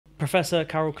Professor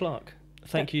Carol Clark,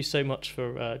 thank you so much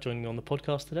for joining me on the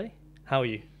podcast today. How are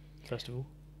you, first of all?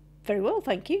 Very well,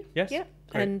 thank you. Yes. Yeah.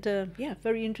 Great. And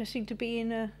very interesting to be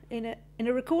in a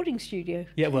recording studio.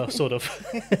 Yeah, well, sort of.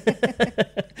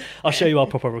 I'll show you our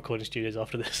proper recording studios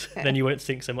after this. Then you won't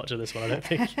think so much of this one, I don't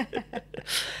think.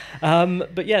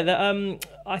 But yeah,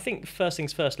 I think first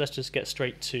things first, let's just get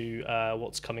straight to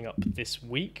what's coming up this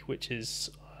week, which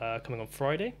is coming on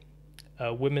Friday,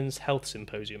 Women's Health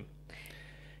Symposium.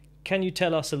 Can you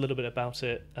tell us a little bit about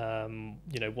it?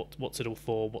 What's it all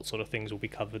for? What sort of things will be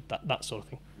covered? That sort of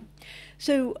thing.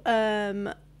 So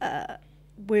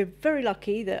we're very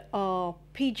lucky that our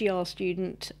PGR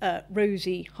student,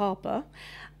 Rosie Harper,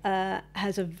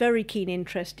 has a very keen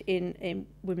interest in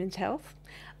women's health.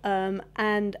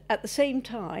 And at the same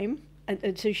time,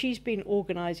 and so she's been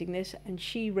organising this, and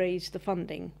she raised the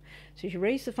funding. So she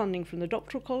raised the funding from the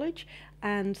Doctoral College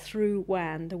and through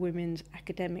WAN, the Women's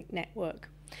Academic Network.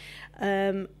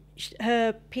 Her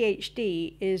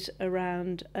PhD is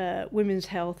around women's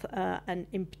health and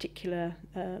in particular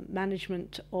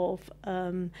management of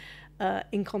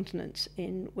incontinence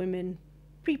in women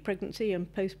pre-pregnancy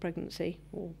and post-pregnancy,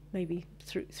 or maybe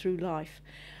through life.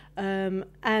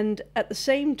 And at the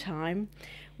same time,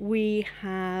 we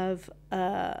have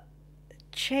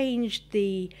changed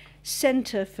the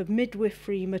Centre for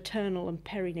Midwifery, Maternal and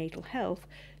Perinatal Health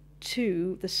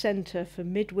to the Centre for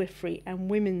Midwifery and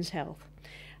Women's Health.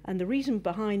 And the reason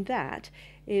behind that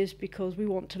is because we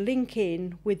want to link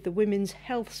in with the Women's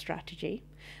Health Strategy.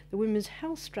 The Women's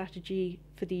Health Strategy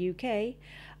for the UK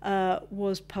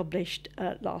was published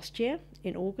last year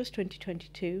in August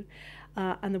 2022,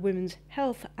 and the Women's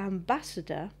Health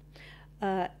Ambassador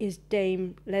is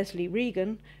Dame Leslie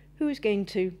Regan, who is going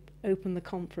to open the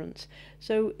conference.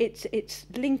 So it's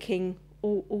linking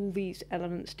all these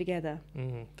elements together.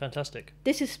 Fantastic.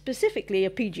 This is specifically a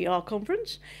PGR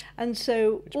conference, and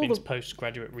so which means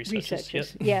postgraduate researchers. Yep.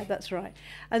 Yeah, that's right.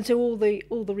 And so all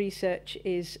the research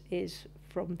is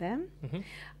from them,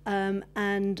 and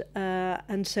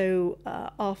so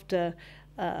after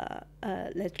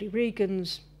Leslie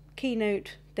Regan's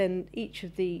keynote, then each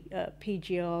of the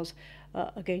PGRs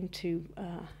are going to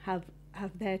have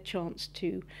their chance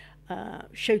to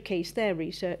showcase their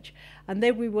research, and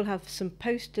then we will have some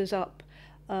posters up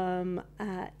in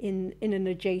an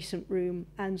adjacent room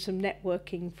and some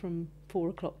networking from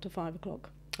 4 o'clock to 5 o'clock.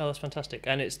 Oh, that's fantastic.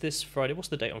 And it's this Friday. What's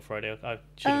the date on Friday? I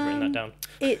should have written that down.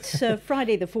 It's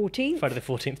Friday the 14th. Friday the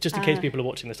 14th, just in case people are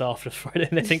watching this after Friday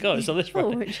and they think, oh, it's on this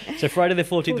Friday. Oh, so Friday the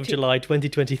 14th of July,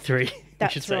 2023, That's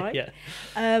we should say. Right. Yeah.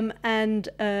 And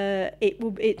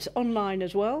it's online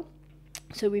as well.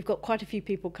 So we've got quite a few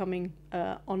people coming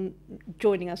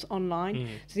joining us online.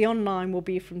 So the online will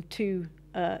be from 2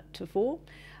 to 4,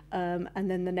 and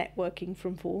then the networking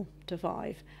from 4 to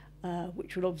 5,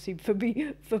 which will obviously for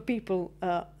people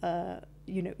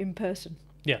in person.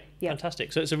 Yeah,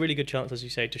 fantastic. So it's a really good chance, as you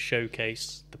say, to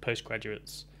showcase the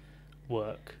postgraduates'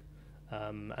 work,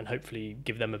 and hopefully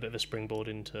give them a bit of a springboard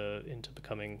into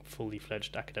becoming fully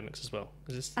fledged academics as well.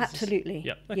 Absolutely.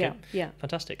 Yeah. Okay. Yeah.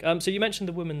 Fantastic. So you mentioned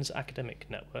the Women's Academic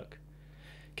Network.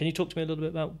 Can you talk to me a little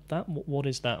bit about that? What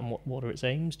is that, and what are its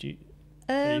aims?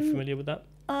 Are you familiar with that?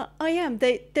 I am.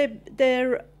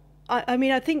 They're. I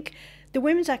mean, I think the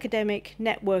Women's Academic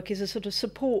Network is a sort of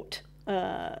support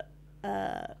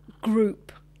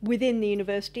group within the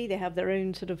university. They have their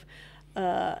own sort of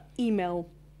email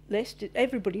list.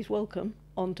 Everybody's welcome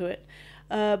onto it,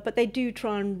 but they do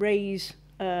try and raise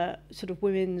sort of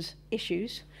women's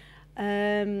issues,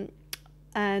 and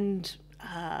I'm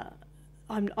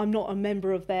not a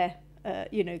member of their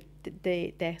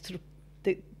their sort of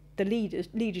the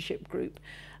leadership group,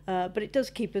 but it does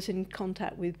keep us in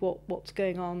contact with what's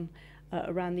going on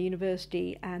around the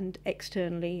university and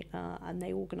externally, and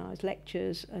they organise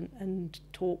lectures and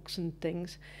talks and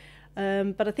things.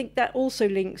 But I think that also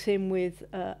links in with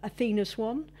Athena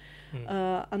Swan,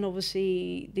 and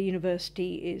obviously the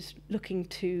university is looking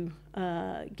to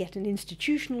get an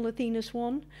institutional Athena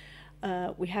Swan.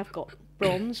 We have got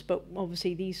bronze, but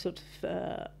obviously these sort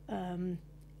of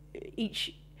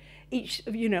each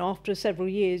after several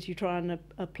years you try and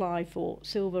apply for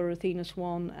silver Athena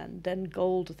Swan and then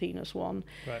gold Athena Swan.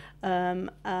 Right.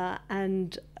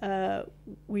 And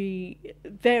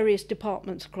various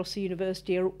departments across the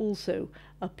university are also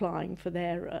applying for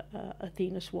their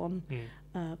Athena Swan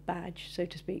badge, so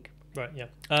to speak. Right, yeah.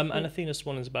 And Athena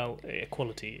Swan is about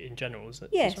equality in general, is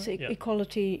it? Yes,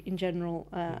 equality in general,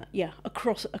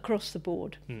 across the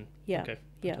board. Yeah. Okay,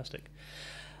 yeah. Fantastic.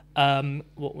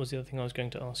 What was the other thing I was going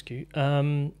to ask you?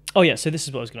 So this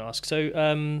is what I was going to ask. So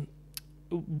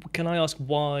can I ask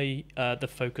why the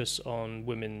focus on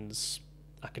women's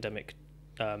academic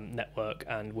network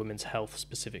and women's health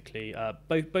specifically,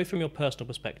 both from your personal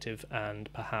perspective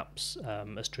and perhaps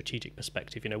a strategic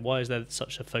perspective. Why is there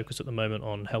such a focus at the moment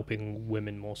on helping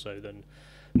women more so than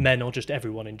men, or just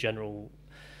everyone in general?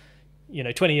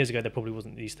 20 years ago there probably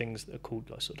wasn't these things that are called,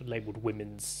 like, sort of labelled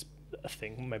women's a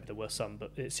thing. Maybe there were some,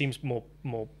 but it seems more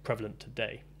prevalent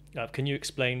today. Can you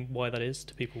explain why that is,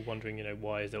 to people wondering,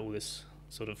 why is there all this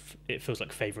sort of, it feels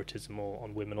like favouritism or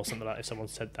on women or something like that, if someone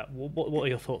said that? What are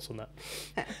your thoughts on that?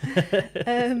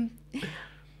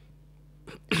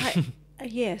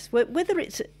 Yes, whether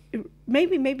it's,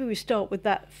 maybe we start with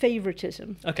that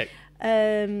favouritism. Okay.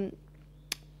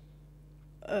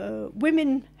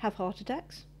 Women have heart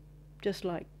attacks, just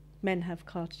like men have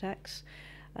heart attacks,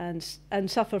 and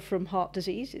suffer from heart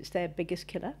disease. It's their biggest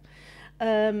killer.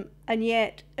 And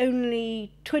yet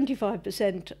only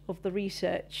 25% of the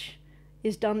research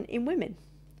is done in women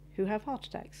who have heart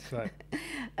attacks. Right.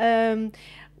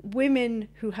 Women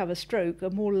who have a stroke are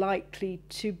more likely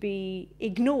to be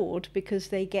ignored because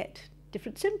they get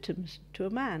different symptoms to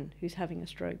a man who's having a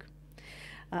stroke.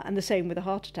 And the same with a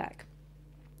heart attack.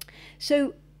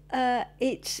 So there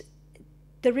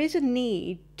is a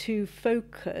need to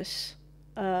focus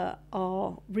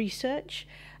our research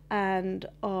and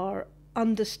our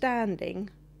understanding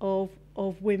of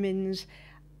women's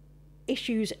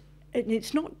issues. And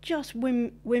it's not just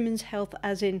women's health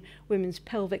as in women's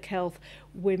pelvic health,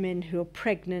 women who are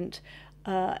pregnant,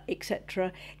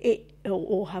 etc.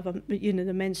 Or have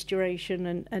the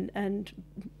menstruation and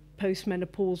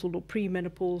postmenopausal or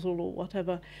premenopausal or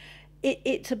whatever.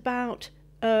 It's about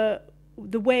the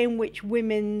way in which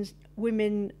women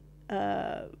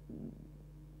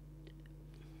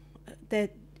their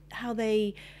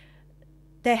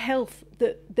health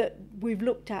that we've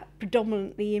looked at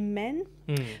predominantly in men.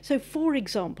 So, for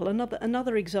example,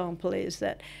 another example is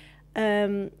that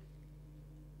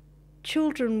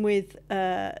children with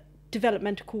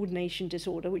developmental coordination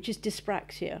disorder, which is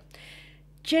dyspraxia,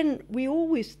 we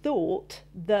always thought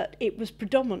that it was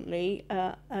predominantly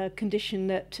a condition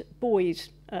that boys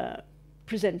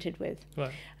presented with.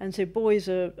 Right. And so boys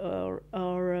are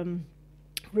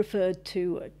referred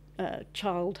to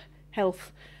child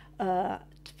health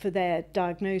for their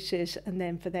diagnosis and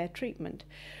then for their treatment.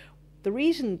 The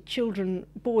reason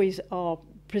boys are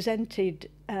presented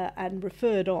and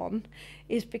referred on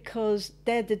is because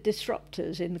they're the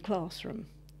disruptors in the classroom.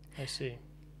 I see.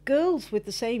 Girls with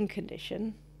the same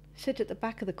condition sit at the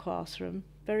back of the classroom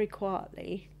very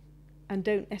quietly and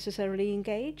don't necessarily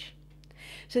engage.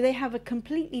 So they have a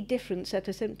completely different set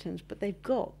of symptoms, but they've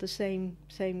got the same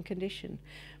condition,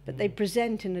 but they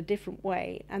present in a different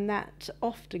way, and that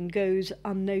often goes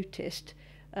unnoticed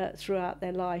throughout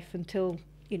their life until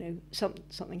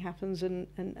something happens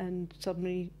and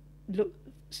suddenly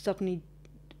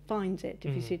finds it,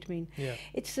 if you see what I mean. Yeah.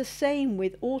 It's the same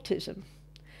with autism.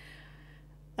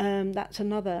 That's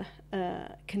another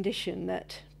condition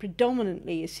that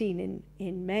predominantly is seen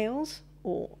in males,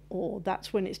 or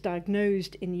that's when it's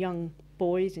diagnosed in young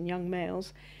boys and young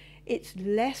males. It's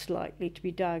less likely to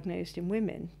be diagnosed in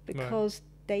women because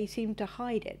they seem to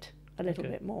hide it a little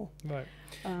bit more. Right.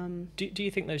 Do you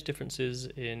think those differences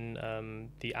in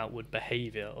the outward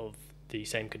behaviour of the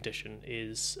same condition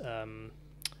is a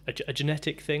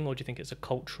genetic thing, or do you think it's a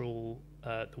cultural,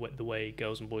 the way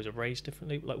girls and boys are raised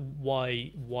differently? Like,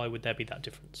 why would there be that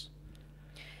difference?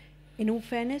 In all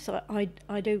fairness, I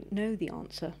don't know the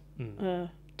answer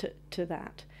to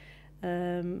that.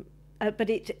 But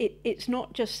it's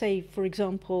not just, say, for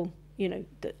example,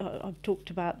 I've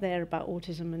talked about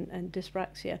autism and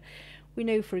dyspraxia. We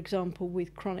know, for example,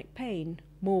 with chronic pain,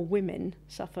 more women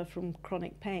suffer from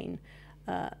chronic pain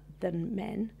than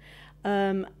men.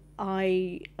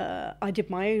 I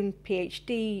did my own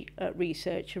PhD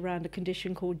research around a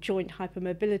condition called joint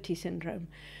hypermobility syndrome,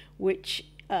 which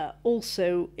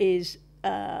also is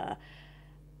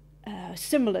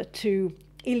similar to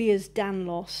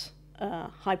Ehlers-Danlos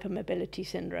hypermobility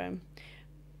syndrome.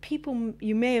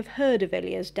 You may have heard of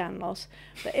Ehlers-Danlos,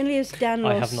 but Ehlers-Danlos...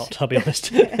 I have not, I'll be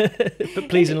honest. But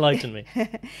please enlighten me.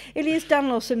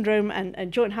 Ehlers-Danlos syndrome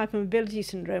and joint hypermobility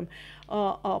syndrome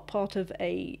are part of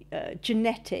a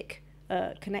genetic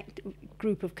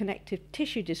group of connective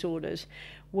tissue disorders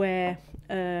where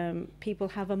people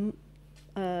have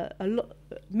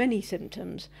many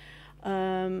symptoms.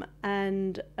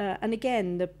 And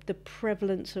again, the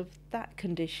prevalence of that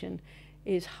condition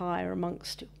is higher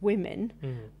amongst women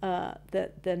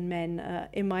than men.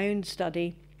 In my own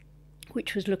study,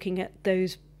 which was looking at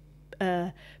those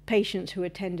patients who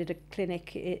attended a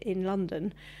clinic in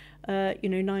London,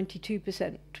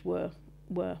 92% were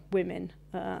were women,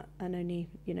 and only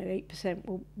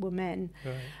 8% were men.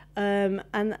 Right.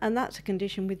 And that's a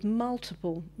condition with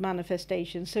multiple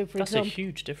manifestations. So, for that's example, a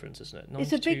huge difference, isn't it?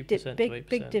 It's a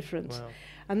big difference, wow.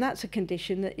 and that's a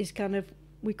condition that is kind of,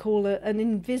 we call an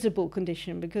invisible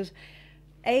condition, because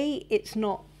it's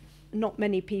not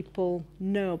many people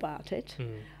know about it.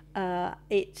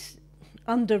 It's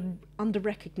under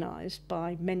recognised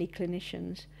by many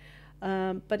clinicians,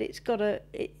 but it's got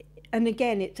and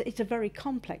again, it's a very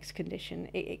complex condition.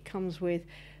 It comes with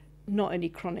not only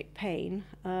chronic pain,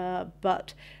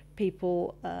 but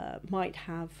people might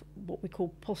have what we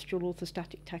call postural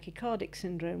orthostatic tachycardic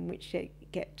syndrome, which they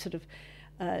get sort of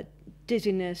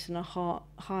dizziness and a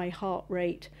high heart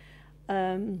rate.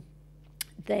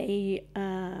 They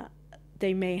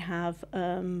may have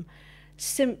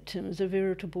symptoms of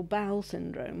irritable bowel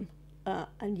syndrome,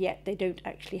 and yet they don't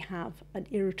actually have an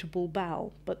irritable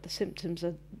bowel, but the symptoms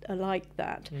are like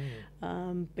that,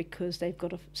 because they've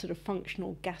got a sort of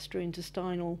functional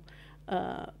gastrointestinal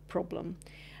problem.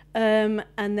 And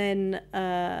then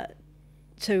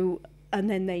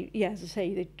they, as I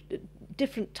say,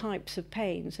 different types of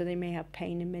pain. So they may have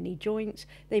pain in many joints,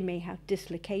 they may have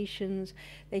dislocations,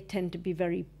 they tend to be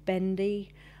very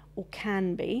bendy, or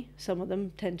can be, some of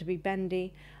them tend to be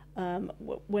bendy.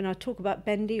 When I talk about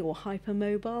bendy or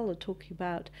hypermobile, I'm talking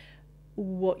about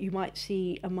what you might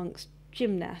see amongst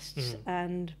gymnasts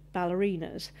and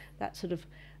ballerinas, that sort of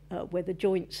where the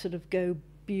joints sort of go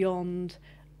beyond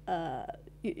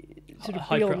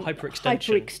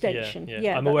hyperextension.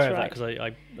 Yeah. I'm aware of that because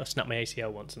I snapped my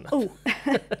ACL once. And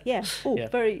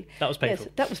very. That was painful.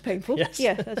 Yes, that was painful. Yes.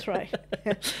 Yeah, that's right.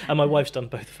 And my wife's done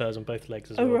both of hers on both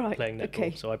legs as well, right. playing netball.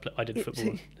 Okay. So I did football,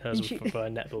 and hers was for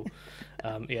netball.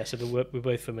 So we're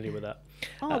both familiar with that.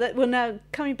 Well, now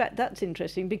coming back, that's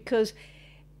interesting, because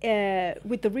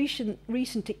with the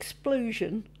recent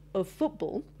explosion of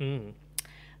football,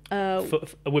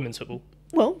 women's football.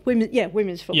 Well,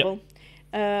 women's football.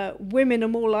 Yep. Women are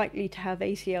more likely to have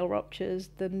ACL ruptures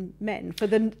than men for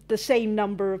the same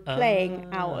number of playing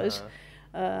hours.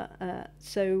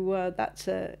 So that's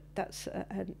that,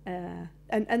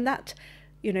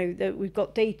 we've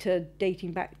got data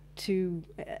dating back to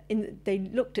they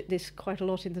looked at this quite a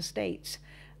lot in the States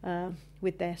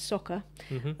with their soccer,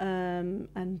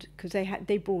 and because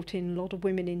they brought in a lot of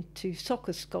women into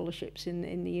soccer scholarships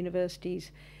in the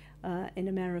universities. In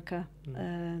America,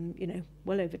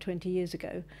 well over 20 years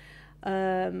ago,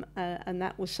 and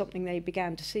that was something they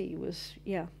began to see was,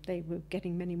 they were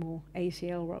getting many more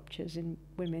ACL ruptures in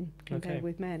women compared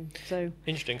with men. So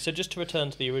interesting. So just to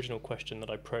return to the original question that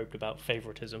I probed about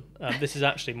favouritism, this is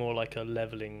actually more like a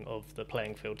levelling of the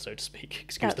playing field, so to speak.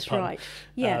 Excuse the pun. That's right.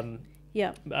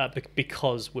 Yeah.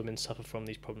 Because women suffer from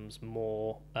these problems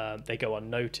more, they go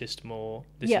unnoticed more.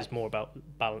 This is more about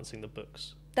balancing the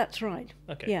books. That's right.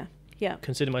 Okay. Yeah.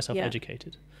 Consider myself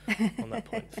educated on that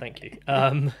point. Thank you.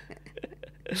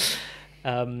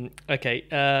 Okay.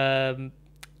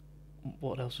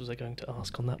 What else was I going to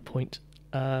ask on that point?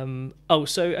 So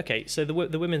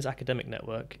the Women's Academic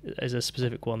Network is a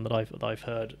specific one that I've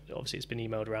heard. Obviously, it's been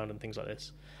emailed around and things like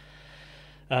this.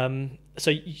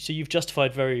 So you've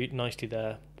justified very nicely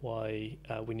there why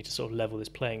we need to sort of level this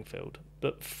playing field.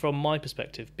 But from my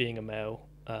perspective, being a male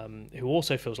who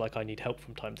also feels like I need help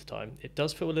from time to time, it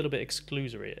does feel a little bit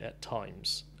exclusory at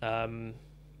times. And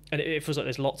it feels like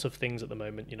there's lots of things at the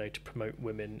moment, to promote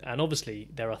women. And obviously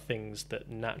there are things that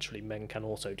naturally men can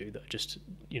also do that are just,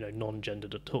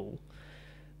 non-gendered at all.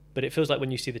 But it feels like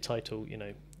when you see the title,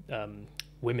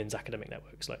 Women's Academic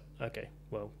Network, it's like, okay,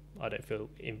 well, I don't feel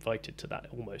invited to that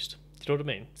almost. Do you know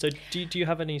what I mean? So do you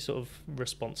have any sort of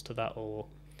response to that, or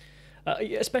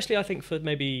especially I think for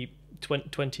maybe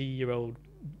 20-year-old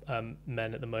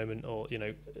men at the moment, or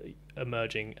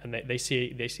emerging, and they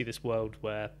see this world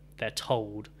where they're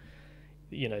told,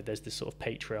 there's this sort of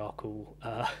patriarchal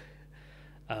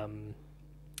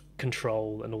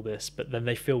control and all this, but then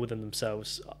they feel within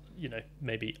themselves,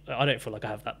 maybe I don't feel like I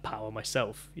have that power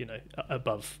myself,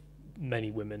 above many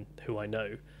women who I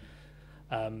know,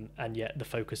 and yet the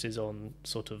focus is on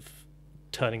sort of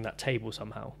turning that table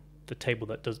somehow. The table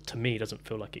that doesn't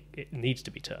feel like it needs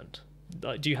to be turned.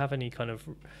 Do you have any kind of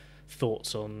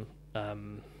thoughts on that?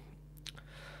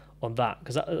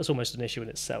 Because that's almost an issue in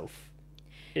itself.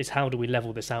 Is how do we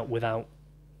level this out without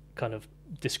kind of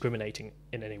discriminating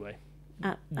in any way?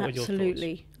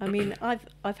 Absolutely. I mean,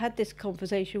 I've had this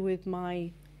conversation with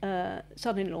my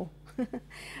son-in-law,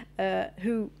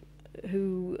 who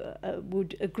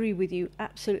would agree with you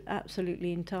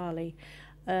absolutely entirely.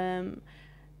 In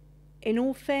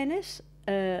all fairness,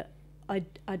 I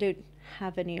don't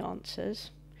have any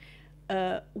answers.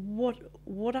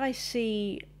 what I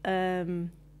see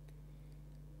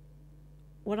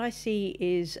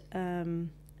is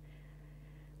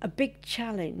a big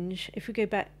challenge. If we go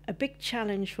back, a big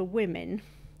challenge for women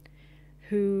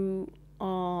who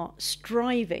are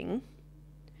striving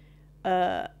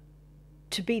to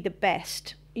be the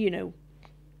best,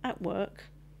 at work,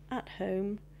 at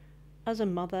home, as a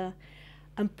mother,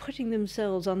 and putting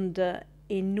themselves under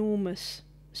enormous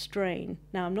strain.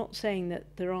 Now, I'm not saying that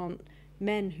there aren't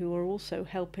men who are also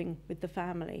helping with the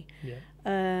family. Yeah.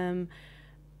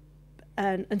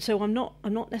 And so I'm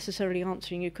not necessarily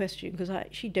answering your question, because I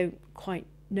actually don't quite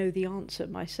know the answer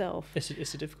myself.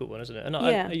 It's a difficult one, isn't it? And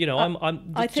Yeah.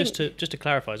 I'm just to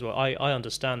clarify as well. I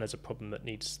understand there's a problem that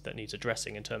needs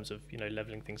addressing in terms of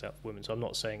leveling things out for women. So I'm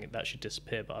not saying that should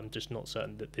disappear, but I'm just not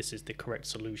certain that this is the correct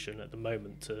solution at the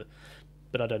moment.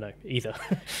 But I don't know either.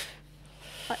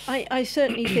 I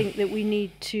certainly think that we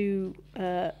need to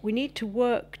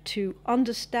work to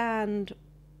understand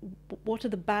what are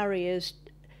the barriers.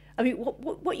 I mean,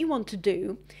 what you want to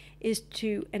do is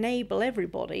to enable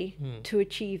everybody to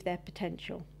achieve their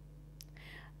potential,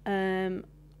 and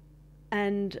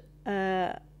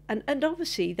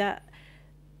obviously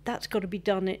that's got to be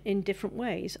done in different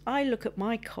ways. I look at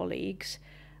my colleagues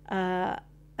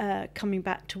coming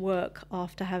back to work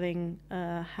after having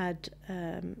had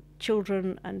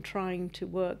children and trying to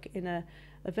work in a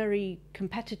very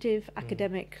competitive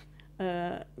academic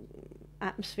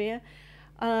atmosphere,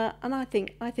 and I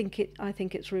think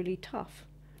it's really tough.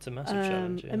 It's a massive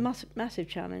challenge. Yeah. A massive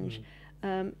challenge.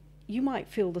 You might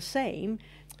feel the same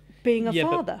being a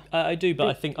father. But I do, but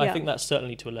I think that's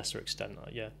certainly to a lesser extent.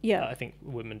 Yeah. I think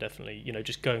women definitely,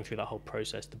 just going through that whole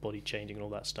process, the body changing and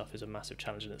all that stuff is a massive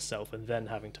challenge in itself, and then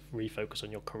having to refocus on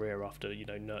your career after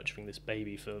nurturing this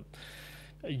baby for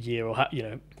a year or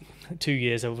 2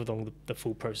 years, however long the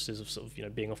full processes of sort of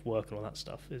being off work and all that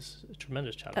stuff is a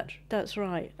tremendous challenge. That's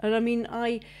right. And I mean,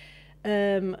 I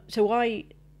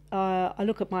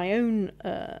look at my own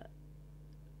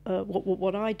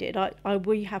what I did.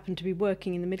 We happened to be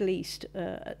working in the Middle East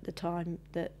at the time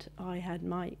that I had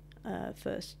my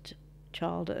first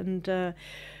child, and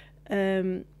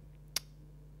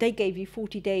they gave you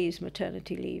 40 days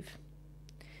maternity leave,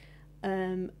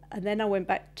 and then I went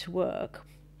back to work,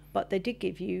 but they did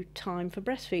give you time for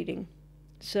breastfeeding.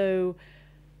 So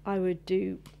I would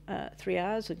do 3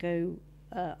 hours ago.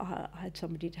 I had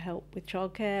somebody to help with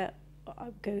childcare.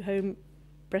 I'd go home,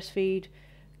 breastfeed,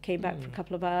 came back for a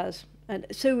couple of hours, and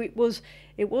so it was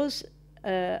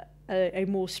a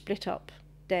more split up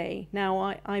day. Now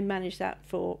I managed that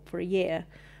for a year,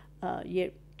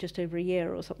 just over a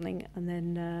year or something, and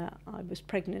then I was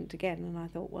pregnant again, and I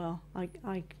thought, well, I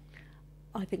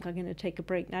think I'm going to take a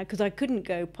break now, because I couldn't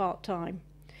go part time.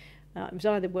 It was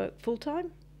either work full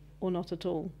time or not at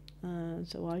all.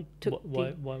 So I took.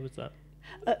 Why was that?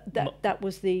 That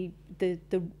was the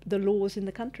laws in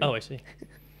the country. Oh, I see.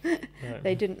 Right.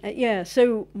 They didn't.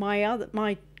 So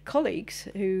my colleagues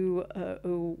who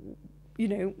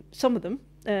some of them,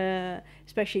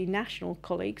 especially national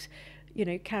colleagues,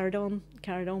 carried on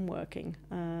working,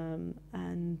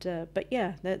 but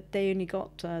they only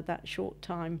got that short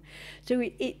time. So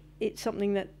it's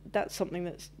something that's something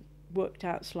that's worked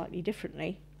out slightly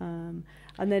differently. And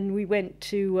then we went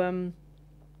to.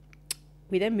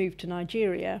 We then moved to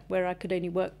Nigeria, where I could only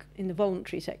work in the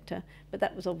voluntary sector, but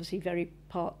that was obviously very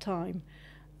part-time,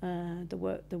 the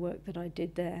work that I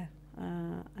did there.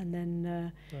 And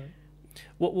then... Right.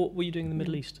 What were you doing in the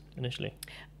Middle East initially?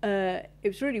 It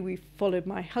was really, we followed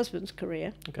my husband's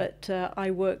career, okay. But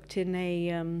I worked in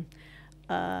the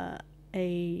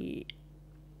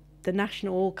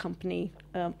National Oil Company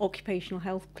occupational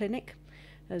health clinic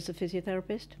as a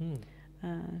physiotherapist.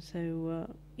 So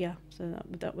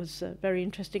that was very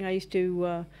interesting. I used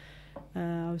to, we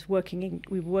were working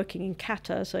in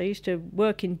Qatar, so I used to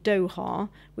work in Doha,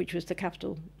 which was the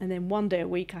capital, and then one day a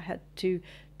week I had to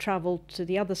travel to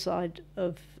the other side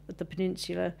of the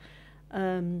peninsula,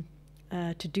 to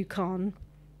Dukhan,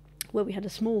 where we had a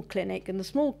small clinic, and the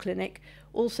small clinic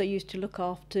also used to look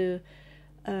after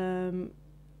the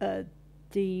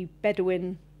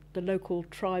Bedouin, the local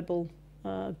tribal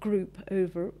group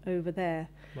over there.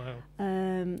 Wow.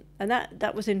 And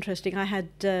that was interesting. I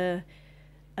had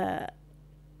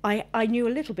I knew a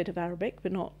little bit of Arabic,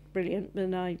 but not brilliant,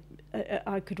 and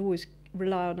I could always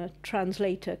rely on a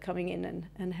translator coming in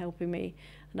and helping me.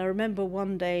 And I remember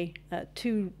one day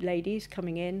 2 ladies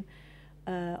coming in,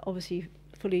 obviously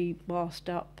fully masked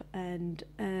up, and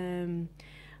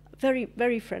very,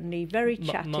 very friendly, very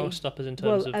chatty. Masked up as in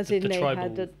terms of the they tribal...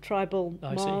 had a tribal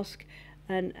I mask,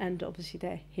 and obviously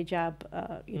their hijab,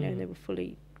 and they were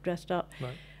fully dressed up.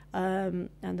 Right. And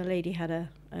the lady had a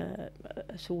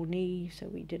sore knee, so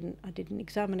I did an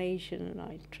examination and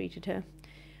I treated her.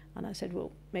 And I said,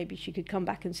 well, maybe she could come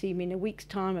back and see me in a week's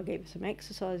time. I gave her some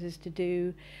exercises to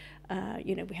do.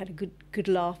 We had a good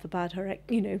laugh about her,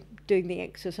 doing the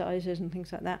exercises and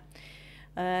things like that.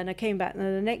 And I came back, and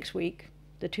then the next week,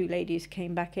 the two ladies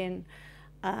came back in,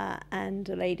 and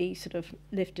the lady sort of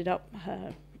lifted up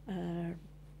her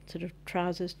sort of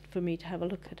trousers for me to have a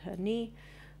look at her knee.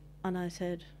 And I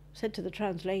said to the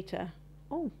translator,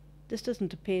 oh, this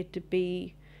doesn't appear to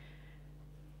be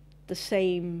the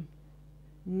same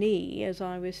knee as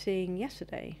I was seeing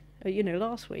yesterday,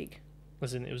 last week.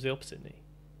 As in, it was the opposite knee?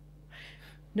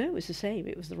 No, it was the same.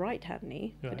 It was the right-hand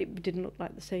knee, right. But it didn't look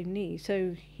like the same knee.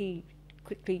 So he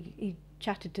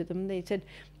chatted to them. They said,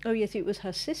 oh, yes, it was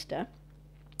her sister,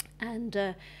 and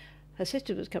her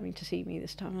sister was coming to see me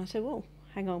this time. And I said, well,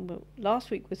 hang on, but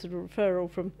last week was a referral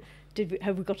from...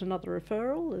 have we got another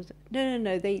referral?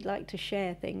 No, they like to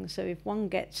share things. So if one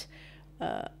gets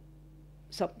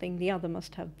something, the other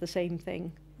must have the same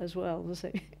thing as well.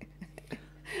 So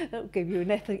that would give you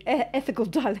an ethical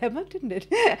dilemma, didn't it?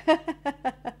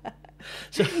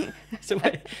 So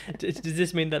wait, does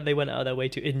this mean that they went out of their way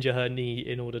to injure her knee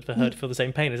in order for her to feel the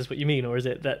same pain? Is this what you mean? Or is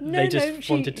it that they just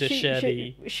wanted to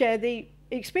share the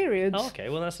experience? Oh, okay,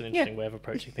 well, that's an interesting way of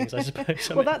approaching things, I suppose.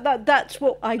 Well, that's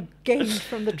what I gained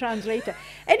from the translator.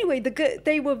 Anyway,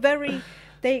 they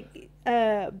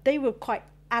were quite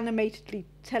animatedly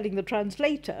telling the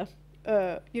translator,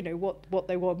 what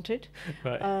they wanted.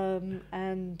 Right.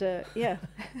 Yeah.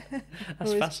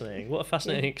 That's fascinating. What a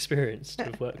fascinating experience to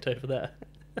have worked over there.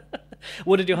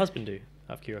 What did your husband do,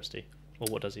 out of curiosity? Or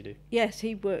what does he do? Yes,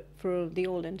 he worked for the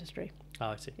oil industry. Oh,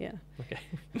 I see. Yeah. Okay.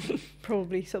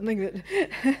 Probably something that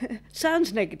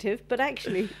sounds negative, but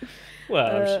actually,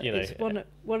 it's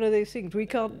one of those things. We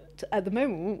can't, at the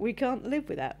moment, we can't live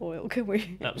without oil, can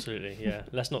we? Absolutely, yeah.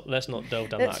 Let's not delve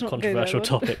down that controversial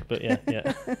topic, but yeah.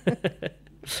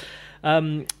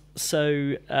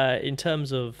 So, in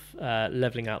terms of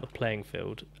levelling out the playing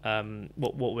field,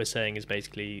 what we're saying is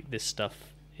basically this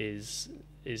stuff is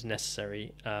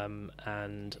necessary,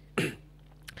 and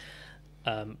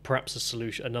perhaps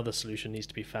another solution needs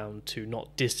to be found to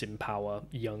not disempower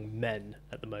young men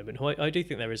at the moment. I do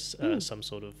think there is some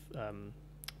sort of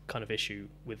kind of issue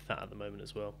with that at the moment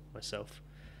as well, myself.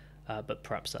 But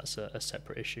perhaps that's a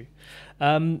separate issue.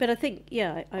 But I think,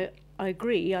 I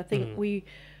agree. I think we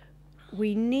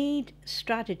need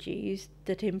strategies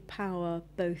that empower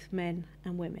both men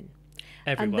and women.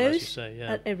 Everyone, and those, as you say,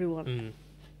 yeah.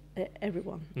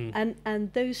 Everyone.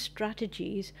 And those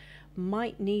strategies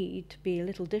might need to be a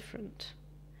little different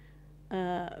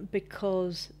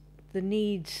because the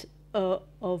needs of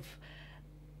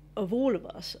all of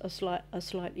us are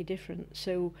slightly different.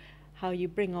 So how you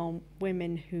bring on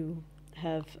women who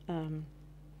are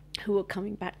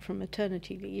coming back from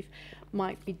maternity leave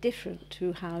might be different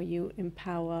to how you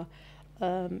empower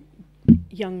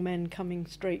young men coming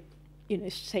straight,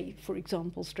 say, for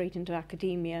example, straight into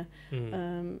academia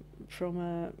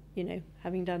from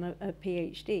having done a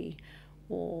PhD.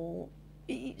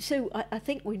 So I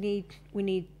think we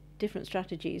need different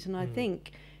strategies, and I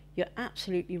think you're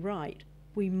absolutely right.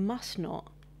 We must not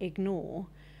ignore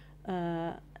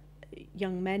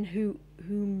young men who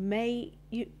may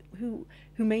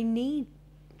need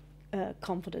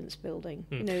confidence building.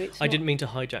 I didn't mean to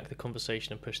hijack the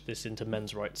conversation and push this into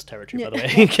men's rights territory, by the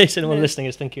way, in case anyone listening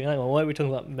is thinking, hang on, why are we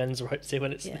talking about men's rights here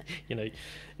when it's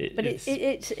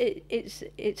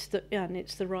it's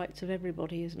the rights of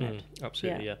everybody, isn't it?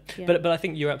 Absolutely, yeah. But I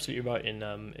think you're absolutely right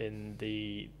in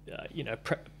the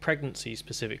pregnancy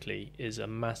specifically is a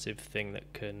massive thing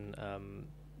that can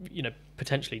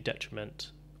potentially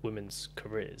detriment women's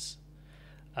careers.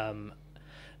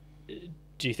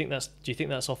 Do you think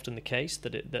that's often the case,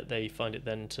 that they find it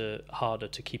then harder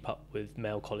to keep up with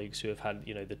male colleagues who have had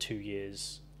the 2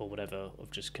 years or whatever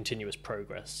of just continuous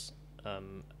progress,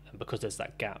 and because there's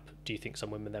that gap, do you think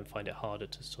some women then find it harder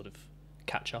to sort of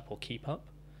catch up or keep up?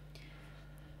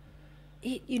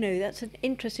 That's an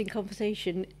interesting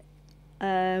conversation.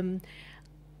 I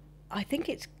think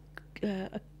it's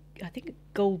I think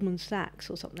Goldman Sachs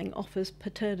or something offers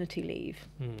paternity leave,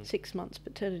 6 months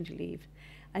paternity leave.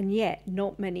 And yet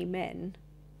not many men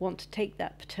want to take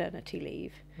that paternity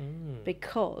leave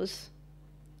because,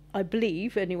 I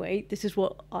believe anyway, this is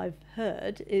what I've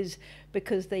heard, is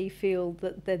because they feel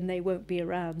that then they won't be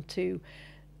around to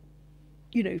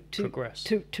progress,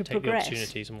 to take progress. The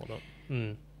opportunities and whatnot.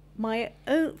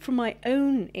 From my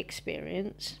own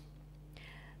experience,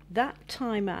 that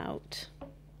time out,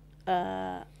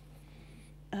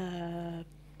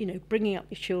 bringing up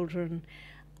your children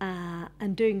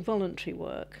and doing voluntary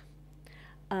work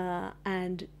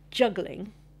and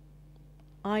juggling,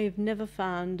 I've never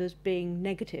found as being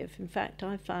negative. In fact,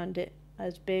 I found it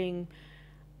as being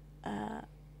as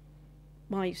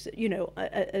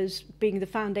being the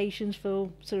foundations for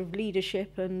sort of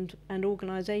leadership and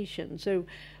organisation. So,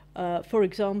 for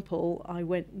example,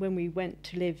 when we went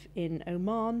to live in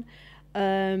Oman,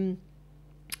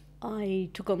 I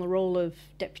took on the role of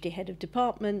deputy head of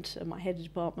department, and my head of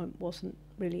department wasn't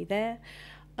really there.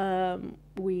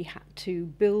 We had to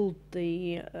build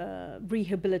the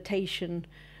rehabilitation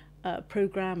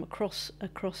program across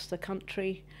the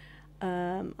country.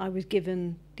 I was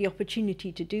given the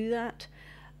opportunity to do that,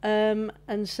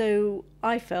 and so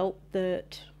I felt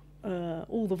that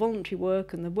all the voluntary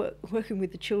work and the working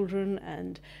with the children,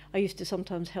 and I used to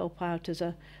sometimes help out as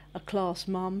a class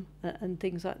mum and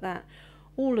things like that.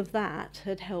 All of that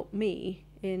had helped me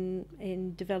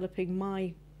in developing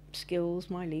my skills,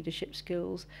 my leadership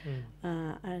skills,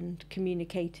 and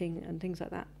communicating and things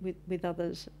like that with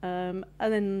others. And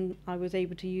then I was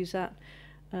able to use that,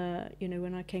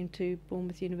 when I came to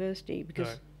Bournemouth University,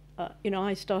 because,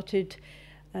 I started,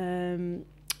 when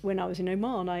I was in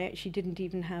Oman, I actually didn't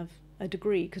even have a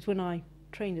degree, because when I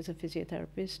trained as a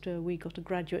physiotherapist, we got a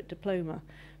graduate diploma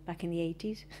back in the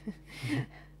 80s.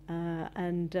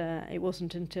 And it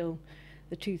wasn't until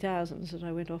the 2000s that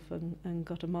I went off and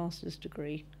got a master's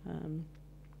degree, and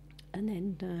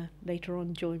then later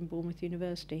on joined Bournemouth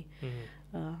University,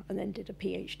 and then did a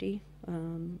PhD.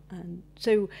 And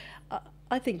so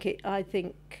I think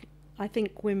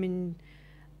women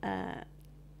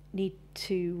need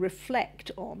to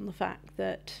reflect on the fact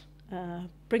that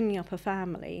bringing up a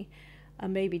family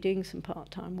and maybe doing some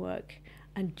part-time work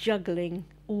and juggling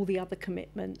all the other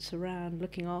commitments around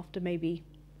looking after maybe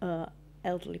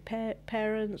elderly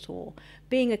parents or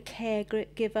being a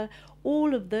caregiver,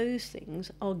 all of those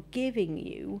things are giving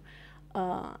you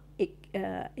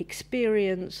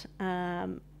experience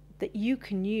that you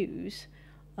can use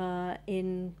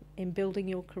in building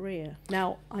your career.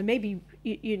 Now, I maybe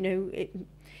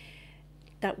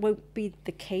that won't be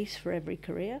the case for every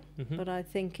career, but I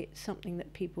think it's something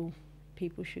that people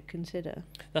should consider.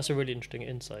 That's a really interesting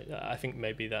insight. I think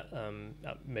maybe that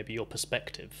maybe your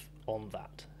perspective on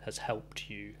that has helped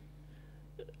you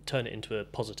turn it into a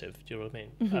positive. Do you know what I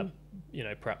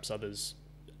mean? Perhaps others,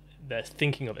 they're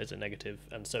thinking of it as a negative,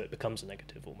 and so it becomes a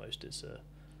negative almost. Is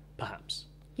perhaps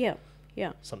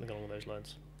something along those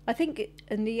lines. I think,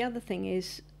 and the other thing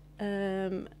is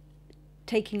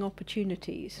taking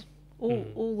opportunities.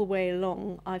 All the way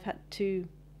along, I've had to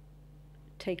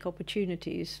take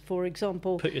opportunities. For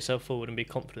example, put yourself forward and be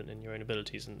confident in your own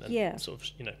abilities, and sort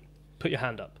of put your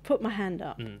hand up. Put my hand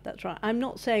up. That's right. I'm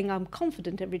not saying I'm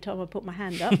confident every time I put my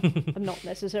hand up. I'm not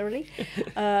necessarily.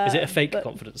 Is it a fake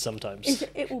confidence sometimes?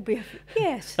 It will be.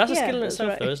 Yes. That's a skill in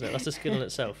itself, though, isn't it? That's a skill in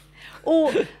itself.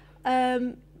 Or,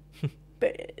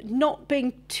 but not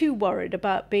being too worried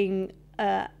about being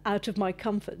out of my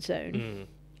comfort zone.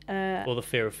 Or the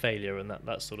fear of failure and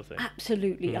that sort of thing.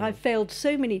 Absolutely. I've failed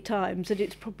so many times that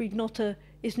it's probably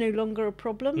is no longer a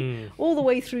problem. All the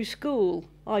way through school,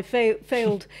 I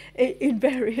failed in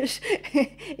various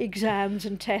exams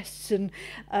and tests, and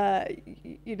I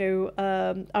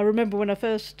remember when I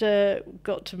first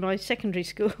got to my secondary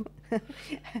school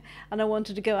and I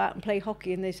wanted to go out and play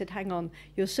hockey, and they said, hang on,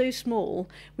 you're so small,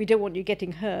 we don't want you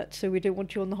getting hurt, so we don't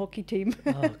want you on the hockey team.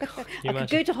 Oh, God, I could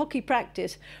go to hockey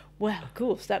practice. Well, of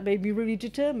course, that made me really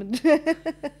determined.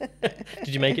 Did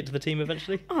you make it to the team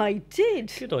eventually? I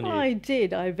did. Good on you. I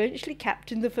did. I eventually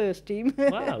captained the first team.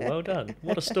 Wow, well done.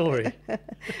 What a story.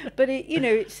 But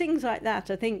it's things like that.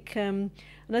 I think, and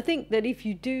I think that if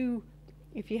you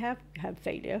have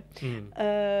failure,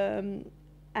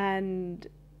 and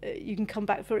you can come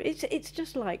back for it. It's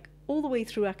just like all the way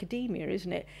through academia,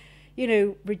 isn't it?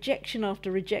 Rejection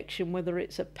after rejection, whether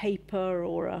it's a paper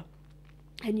or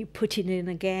and you put it in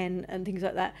again and things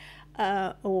like that,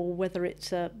 or whether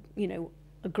it's a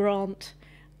grant.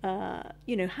 How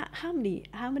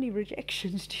many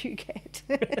rejections do you get?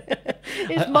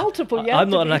 It's multiple.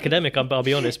 I'm not an academic, I'll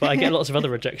be honest, but I get lots of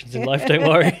other rejections in life. Don't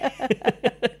worry.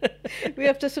 We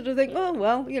have to sort of think, oh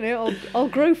well, I'll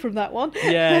grow from that one.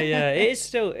 Yeah. It's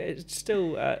still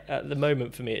at the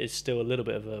moment for me. It's still a little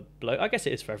bit of a blow. I guess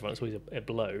it is for everyone. It's always a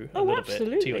blow, a little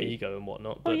bit to your ego and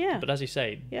whatnot. But, but as you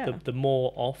say, the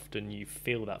more often you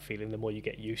feel that feeling, the more you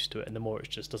get used to it, and the more it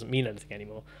just doesn't mean anything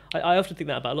anymore. I often think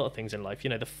that about a lot of things in life.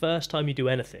 The first time you do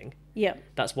anything,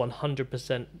 that's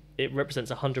 100%. It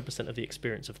represents 100% of the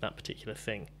experience of that particular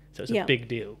thing. So it's a big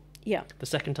deal. Yeah. The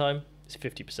second time, it's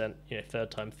 50%.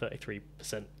 Third time, 33%,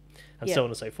 and so on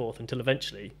and so forth, until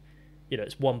eventually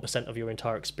it's 1% of your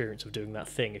entire experience of doing that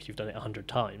thing. If you've done it 100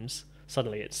 times,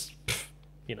 suddenly it's,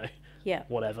 Yeah.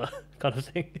 whatever kind of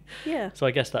thing. Yeah. So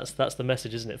I guess that's the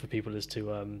message, isn't it, for people, is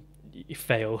to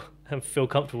fail and feel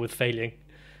comfortable with failing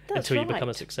until you become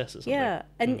a success at something. Yeah,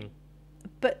 and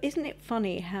but isn't it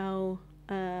funny how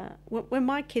when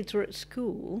my kids were at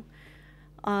school,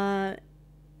 I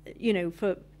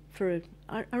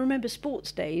remember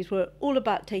sports days were all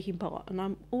about taking part, and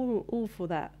I'm all for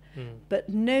that. But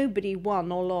nobody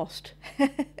won or lost.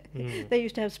 They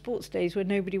used to have sports days where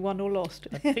nobody won or lost.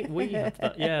 I think we have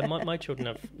that. Yeah, my children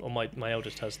have, or my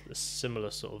eldest has a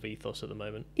similar sort of ethos at the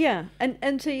moment. Yeah,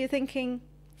 and so you're thinking,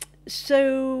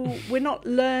 so we're not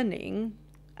learning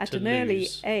at an early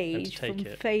age from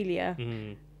failure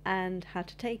and how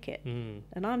to take it.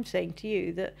 And I'm saying to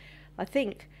you that I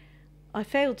think I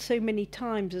failed so many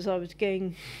times as I was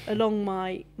going along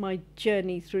my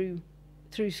journey through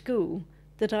school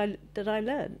that I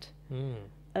learnt.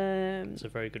 That's a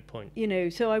very good point.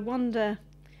 So I wonder,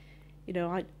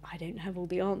 I don't have all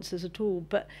the answers at all,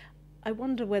 but I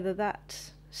wonder whether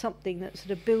that's something that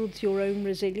sort of builds your own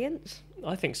resilience.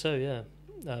 I think so, yeah.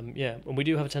 And we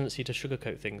do have a tendency to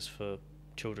sugarcoat things for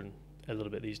children a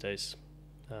little bit these days,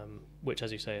 which,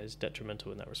 as you say, is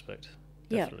detrimental in that respect.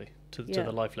 Definitely. To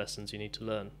the life lessons you need to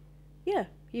learn. Yeah.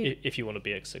 If you want to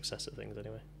be a success at things,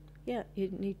 anyway. Yeah, you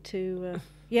need to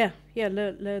learn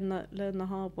the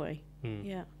hard way.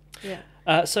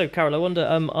 So Carol, I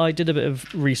wonder, I did a bit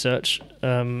of research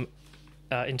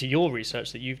into your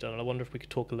research that you've done, and I wonder if we could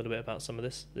talk a little bit about some of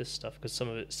this stuff, because some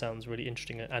of it sounds really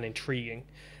interesting and intriguing.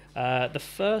 The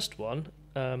first one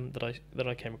that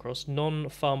I came across,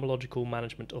 non-pharmacological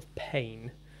management of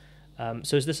pain.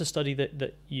 So is this a study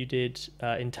that you did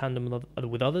in tandem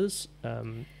with others?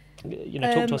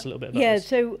 Talk to us a little bit about this.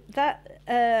 So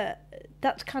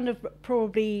that's kind of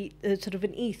probably sort of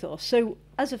an ethos. So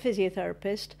as a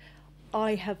physiotherapist,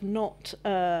 I have not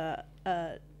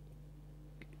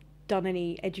done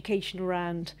any education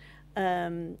around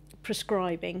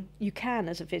prescribing. You can,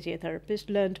 as a physiotherapist,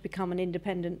 learn to become an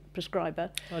independent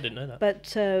prescriber. I didn't know that.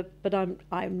 But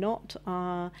I'm not.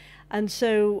 And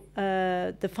so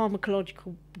the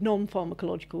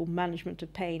non-pharmacological management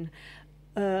of pain,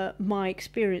 my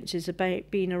experience is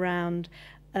about being around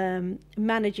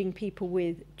managing people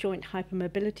with joint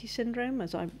hypermobility syndrome,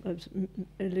 as I was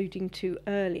alluding to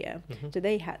earlier. So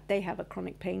they have a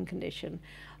chronic pain condition,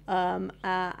 and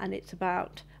it's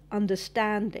about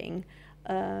understanding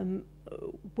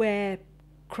where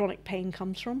chronic pain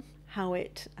comes from, how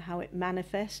it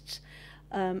manifests,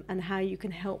 and how you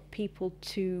can help people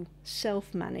to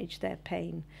self-manage their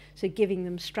pain. So giving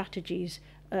them strategies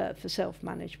for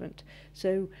self-management.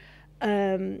 So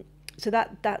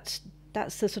that's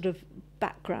the sort of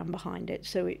background behind it.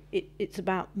 So it's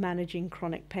about managing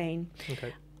chronic pain.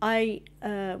 Okay.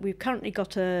 We've currently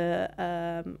got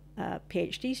a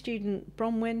PhD student,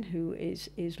 Bronwyn, who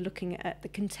is looking at the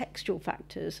contextual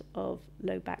factors of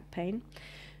low back pain.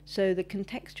 So the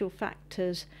contextual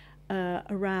factors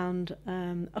around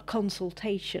a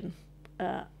consultation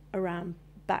around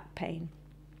back pain.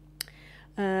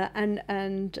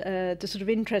 And the sort of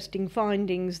interesting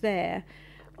findings there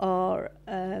are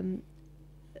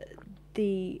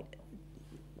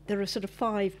there are sort of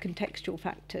 5 contextual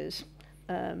factors.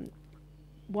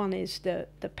 One is the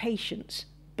patient's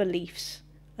beliefs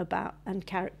about and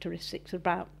characteristics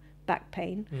about back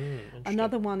pain.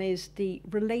 Another one is the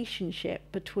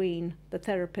relationship between the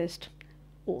therapist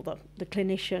or the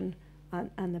clinician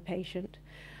and the patient.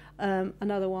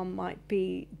 Another one might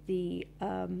be the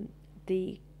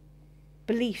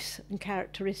beliefs and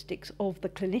characteristics of the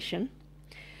clinician.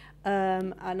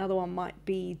 Another one might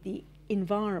be the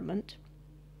environment.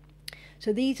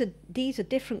 So these are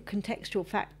different contextual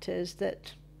factors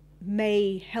that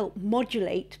may help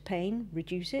modulate pain,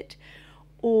 reduce it,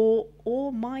 or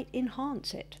might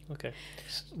enhance it. Okay.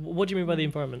 What do you mean by the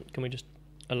environment? Can we just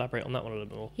elaborate on that one a little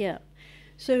bit more? Yeah.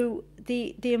 So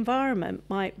the environment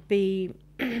might be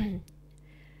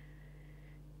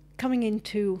coming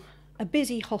into a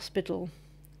busy hospital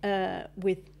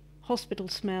with hospital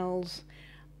smells,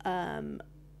 and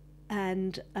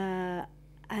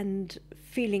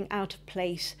feeling out of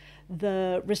place,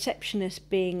 the receptionist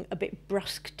being a bit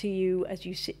brusque to you as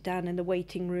you sit down in the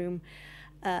waiting room,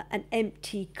 an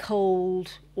empty,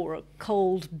 cold, or a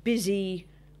cold, busy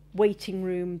waiting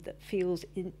room that feels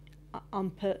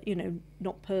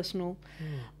not personal,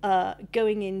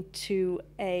 going into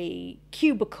a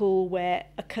cubicle where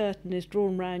a curtain is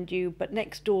drawn around you, but in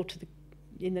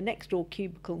the next door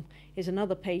cubicle is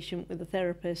another patient with a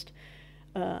therapist,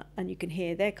 and you can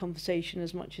hear their conversation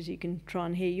as much as you can try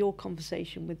and hear your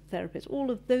conversation with the therapist. All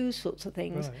of those sorts of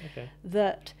things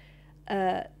that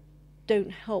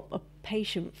don't help a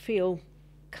patient feel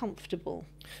comfortable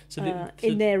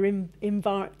in their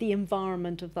the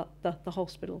environment of the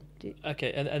hospital.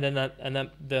 Okay, and then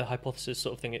the hypothesis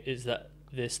sort of thing is that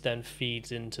this then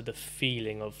feeds into the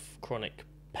feeling of chronic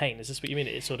pain. Is this what you mean?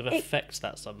 It sort of affects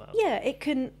that somehow? Yeah, it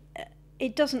can.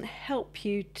 It doesn't help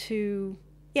you to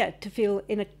feel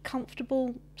in a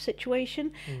comfortable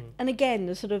situation. And again,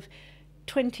 the sort of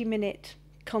 20-minute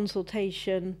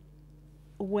consultation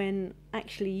when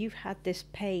actually you've had this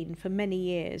pain for many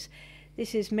years.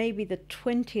 This is maybe the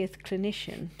 20th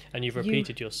clinician. And you've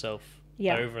repeated yourself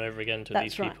over and over again to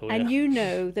these people. Right. And you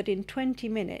know that in 20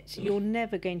 minutes you're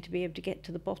never going to be able to get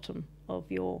to the bottom of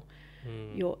your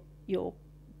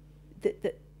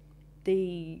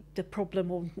the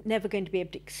problem, or never going to be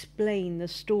able to explain the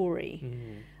story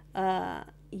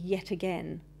yet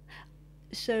again.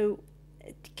 So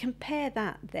compare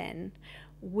that then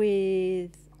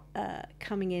with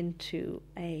coming into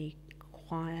a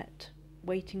quiet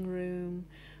waiting room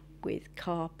with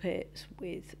carpets,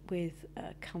 with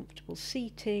comfortable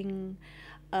seating.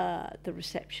 The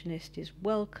receptionist is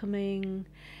welcoming.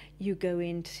 You go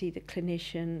in to see the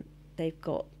clinician. They've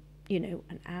got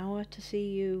an hour to see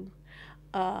you.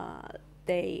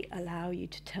 They allow you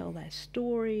to tell their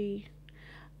story.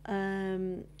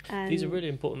 And these are really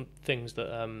important things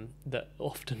that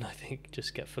often I think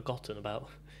just get forgotten about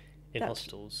in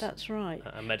hospitals. That's right.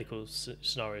 And medical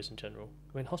scenarios in general.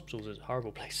 I mean, hospitals are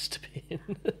horrible places to be in.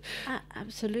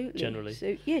 Absolutely. Generally.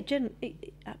 So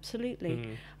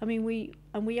absolutely. I mean,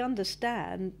 we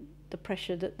understand the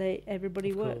pressure that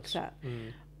everybody works at,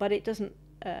 but it doesn't.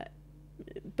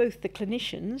 Both the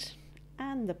clinicians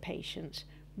and the patients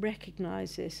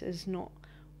recognise this as not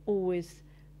always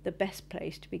the best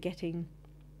place to be getting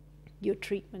your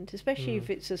treatment, especially if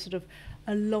it's a sort of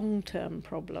a long-term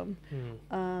problem,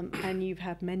 and you've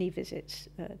had many visits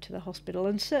to the hospital.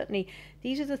 And certainly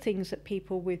these are the things that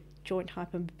people with joint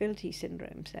hypermobility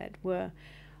syndrome said were,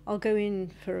 I'll go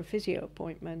in for a physio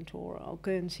appointment, or I'll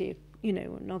go and see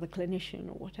another clinician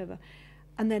or whatever,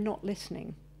 and they're not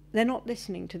listening. They're not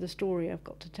listening to the story I've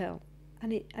got to tell.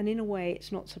 And in a way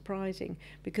it's not surprising,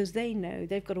 because they know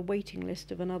they've got a waiting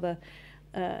list of another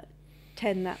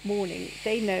 10 that morning.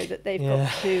 They know that they've got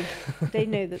to. They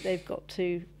know that they've got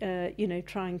to.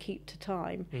 Try and keep to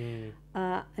time.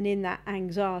 And in that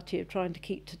anxiety of trying to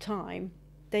keep to time,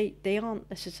 they aren't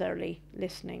necessarily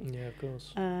listening. Yeah, of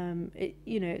course.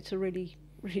 It's a really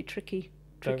tricky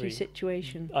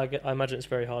situation. I imagine it's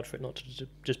very hard for it not to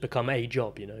just become a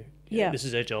job. This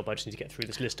is a job. I just need to get through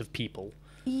this list of people.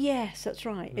 Yes, that's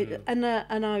right. And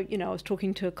I was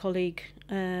talking to a colleague.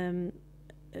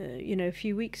 A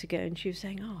few weeks ago, and she was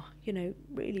saying,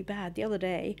 really bad. The other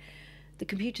day, the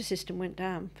computer system went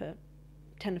down for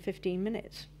 10 or 15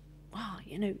 minutes. Wow,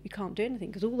 you can't do anything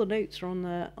because all the notes are on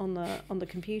the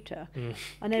computer.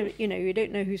 I know, you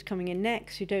don't know who's coming in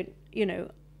next. You don't,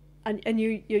 and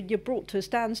you're brought to a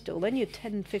standstill. Then you're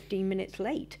 10, 15 minutes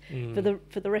late for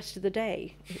the rest of the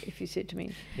day, if you see what I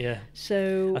mean. Yeah.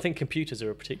 So I think computers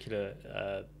are a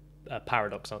particular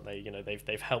paradox, aren't they?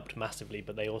 They've helped massively,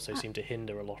 but they also seem to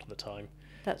hinder a lot of the time.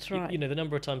 That's right. The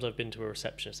number of times I've been to a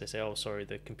receptionist, they say, "Oh, sorry,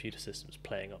 the computer system's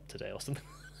playing up today," or something.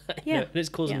 Yeah, and it's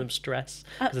causing them stress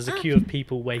because there's a queue of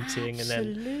people waiting,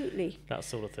 absolutely. And then that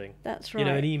sort of thing. That's right.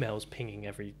 And emails pinging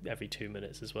every 2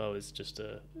 minutes as well is just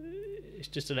an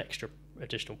extra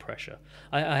additional pressure.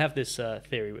 I have this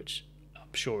theory, which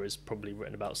I'm sure is probably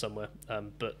written about somewhere,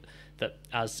 but that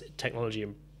as technology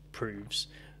improves,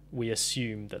 we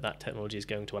assume that technology is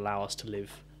going to allow us to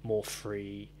live more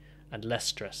free and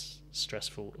less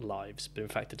stressful lives, but in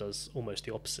fact it does almost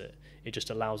the opposite. It just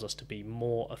allows us to be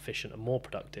more efficient and more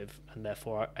productive, and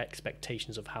therefore our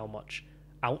expectations of how much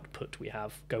output we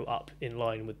have go up in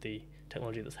line with the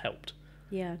technology that's helped.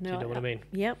 Yeah, no, do you know what I mean?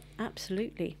 Yep,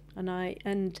 absolutely.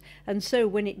 And so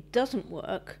when it doesn't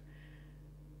work,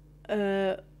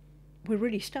 we're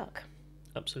really stuck.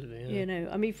 Absolutely. Yeah.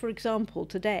 I mean, for example,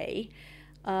 today,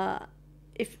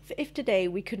 if today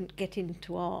we couldn't get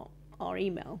into our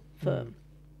email for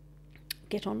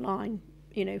get online,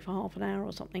 for half an hour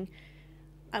or something,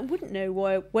 I wouldn't know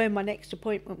where my next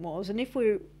appointment was, and if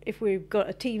we've got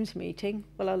a Teams meeting,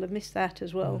 well, I'll have missed that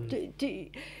as well.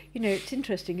 It's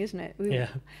interesting, isn't it? Yeah.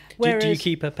 Do you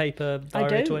keep a paper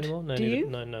diary at all anymore? No, do you?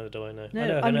 No, do I know?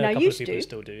 No, I know a couple of people to. who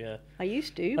still do. Yeah, I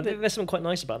used to. But there's something quite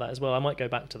nice about that as well. I might go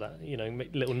back to that.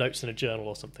 Make little notes in a journal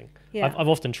or something. Yeah. I've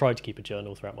often tried to keep a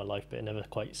journal throughout my life, but it never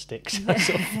quite sticks. Sort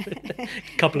of a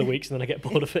couple of weeks and then I get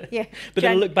bored of it. Yeah. But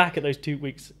then I look back at those 2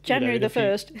 weeks. January the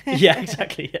 1st. Yeah,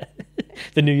 exactly. Yeah.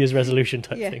 The New Year's resolution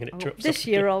type thing, and it drops. This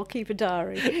year I'll keep a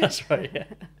diary. That's right. Yeah.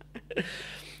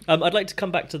 I'd like to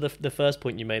come back to the first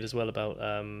point you made as well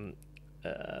about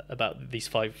these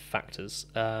 5 factors.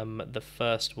 The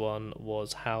first one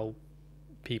was how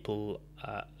people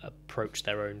approach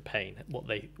their own pain.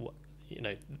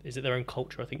 Is it their own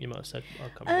culture? I think you might have said. I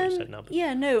can't remember what you said now. But.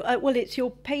 Yeah, no. Well, it's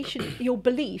your your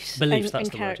beliefs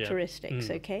and characteristics. Word,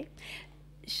 yeah. Okay.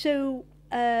 So,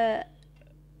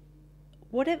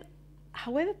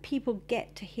 however people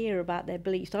get to hear about their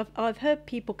beliefs, I've heard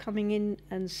people coming in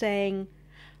and saying,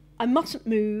 "I mustn't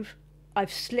move.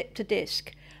 I've slipped a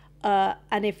disc,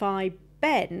 and if I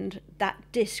bend, that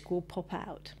disc will pop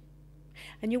out."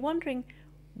 And you're wondering,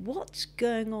 what's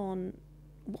going on?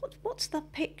 What's the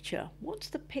picture? What's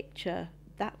the picture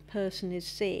that person is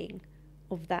seeing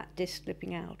of that disc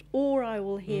slipping out? Or I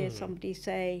will hear somebody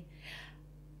say,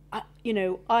 I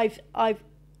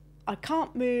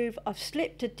can't move. I've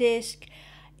slipped a disc.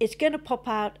 It's going to pop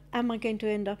out. Am I going to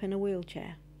end up in a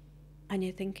wheelchair? And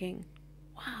you're thinking,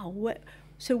 wow.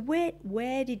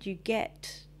 Where did you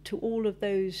get to all of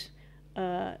those?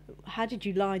 How did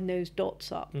you line those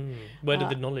dots up? Where did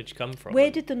the knowledge come from? Where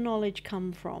did the knowledge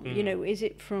come from? Is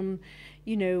it from,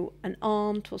 an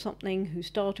aunt or something who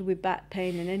started with back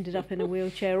pain and ended up in a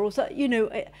wheelchair, or so?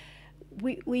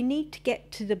 We need to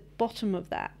get to the bottom of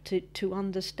that to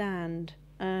understand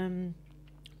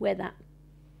where that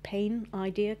pain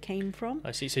idea came from.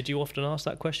 I see. So do you often ask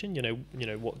that question?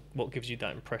 What gives you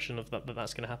that impression of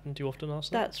that's going to happen? Do you often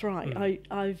ask that? That's right.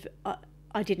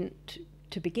 I didn't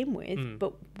to begin with,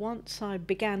 but once I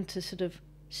began to sort of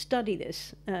study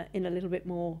this in a little bit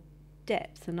more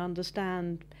depth and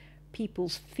understand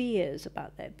people's fears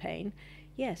about their pain,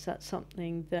 yes, that's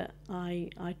something that I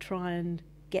try and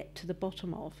get to the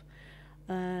bottom of,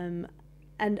 and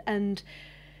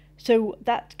so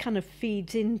that kind of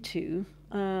feeds into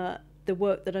the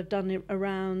work that I've done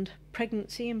around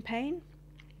pregnancy and pain.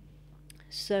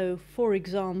 So, for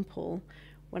example,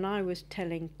 when I was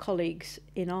telling colleagues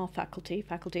in our Faculty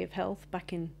of Health,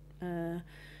 back in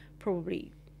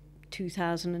probably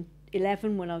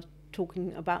 2011, when I was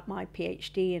talking about my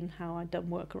PhD and how I'd done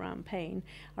work around pain,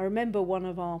 I remember one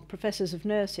of our professors of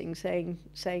nursing saying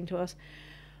to us,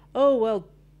 "Oh, well,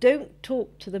 don't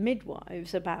talk to the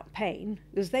midwives about pain,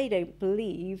 because they don't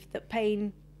believe that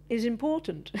pain is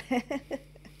important."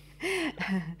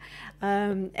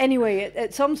 Anyway,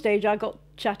 at some stage I got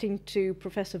chatting to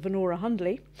Professor Venora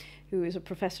Hundley, who is a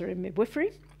professor in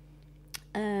midwifery,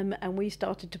 and we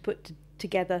started to put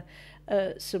together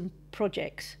some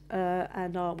projects,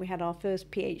 and we had our first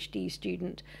PhD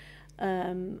student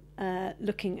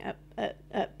looking at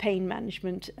pain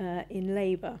management in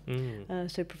labour.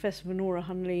 So Professor Venora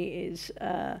Hundley is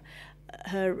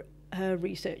her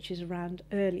research is around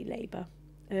early labour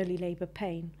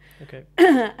pain. Okay.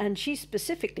 And she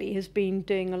specifically has been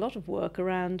doing a lot of work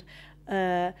around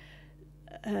is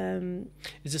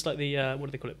this like the what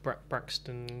do they call it,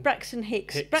 Braxton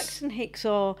Hicks? Braxton Hicks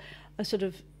are a sort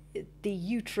of the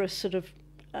uterus sort of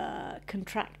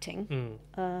contracting,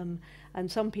 and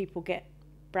some people get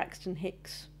Braxton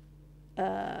Hicks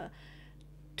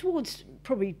towards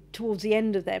the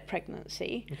end of their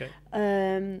pregnancy,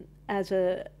 as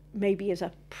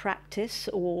a practice,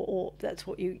 or that's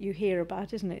what you hear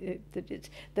about, isn't it? That it's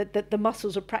that the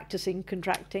muscles are practicing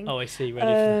contracting. Oh, I see.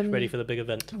 Ready for the big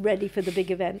event. Ready for the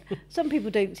big event. Some people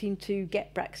don't seem to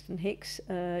get Braxton Hicks.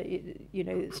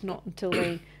 It's not until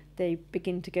they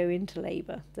begin to go into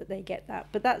labour that they get that.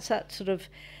 But that's that sort of,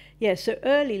 so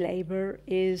early labour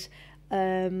is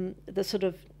the sort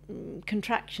of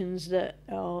contractions that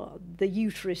the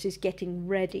uterus is getting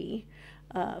ready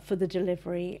for the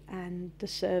delivery, and the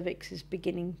cervix is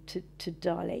beginning to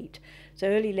dilate. So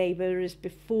early labour is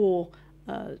before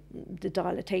the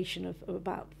dilatation of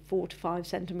about 4 to 5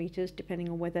 centimetres, depending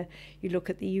on whether you look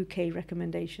at the UK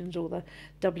recommendations or the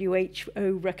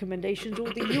WHO recommendations or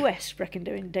the US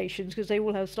recommendations, because they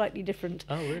all have slightly different.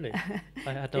 Oh, really?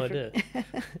 I had no idea.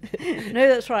 No,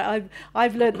 that's right.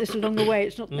 I've learned this along the way.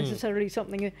 It's not necessarily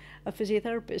something a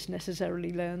physiotherapist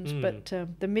necessarily learns, but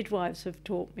the midwives have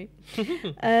taught me.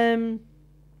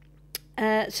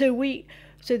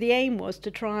 So the aim was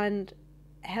to try and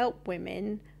help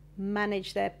women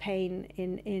manage their pain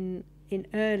in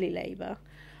early labour,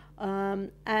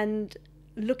 and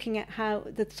looking at how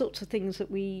the sorts of things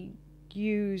that we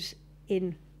use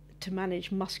to manage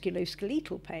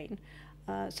musculoskeletal pain.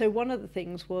 So one of the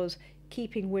things was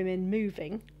keeping women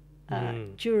moving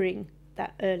during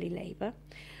that early labour.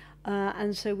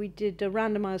 And so we did a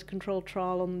randomised controlled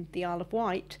trial on the Isle of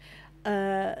Wight,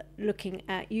 looking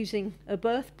at using a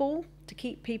birth ball to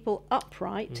keep people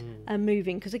upright and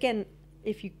moving. Because again,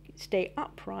 if you stay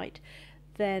upright,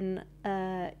 then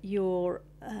you're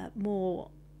more,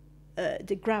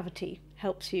 the gravity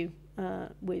helps you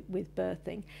with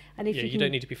birthing. And if you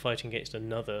don't need to be fighting against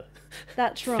another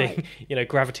that's right thing,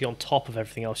 gravity on top of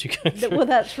everything else you go through. Well,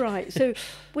 that's right. So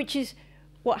which is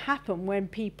what happened when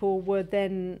people were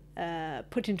then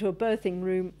put into a birthing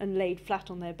room and laid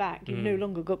flat on their back. You've no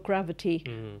longer got gravity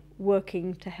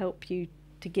working to help you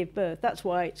to give birth. That's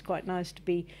why it's quite nice to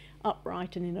be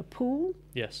upright and in a pool.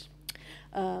 Yes.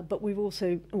 But we've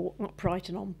also upright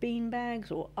and on bean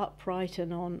bags, or upright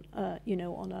and on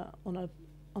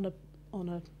on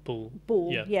a ball.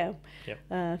 Yeah.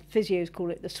 Physios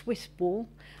call it the Swiss ball.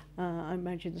 I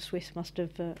imagine the Swiss must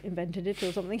have invented it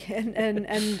or something,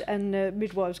 and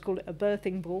midwives call it a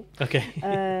birthing ball. Okay.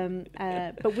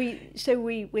 But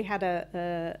we had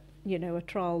a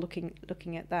trial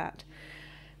looking at that.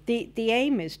 The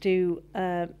aim is to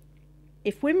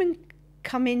if women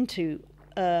come into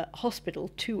hospital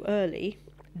too early,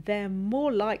 they're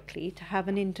more likely to have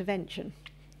an intervention.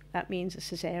 That means a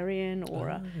cesarean or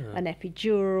an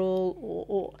epidural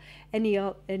or any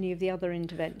of the other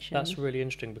interventions. That's really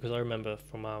interesting, because I remember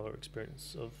from our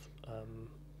experience of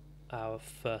our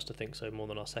first, I think so, more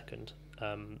than our second,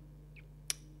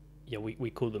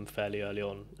 we called them fairly early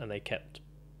on, and they kept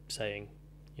saying,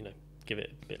 give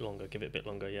it a bit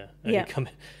longer, yeah. And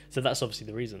so that's obviously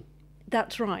the reason.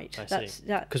 That's right. I see.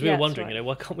 Because we were wondering,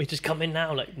 why can't we just come in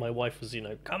now? Like my wife was,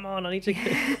 come on, I need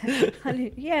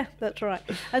to. Yeah, that's right.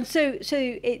 And so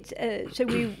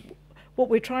what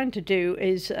we're trying to do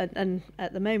is, and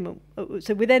at the moment,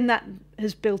 so within that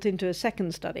has built into a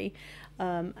second study,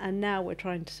 and now we're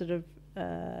trying to sort of,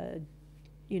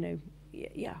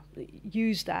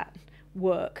 use that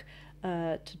work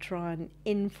to try and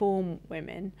inform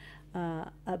women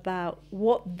about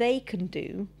what they can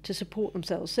do to support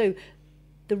themselves. So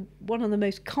one of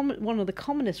the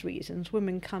commonest reasons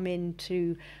women come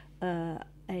into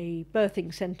a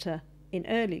birthing centre in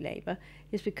early labour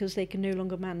is because they can no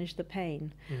longer manage the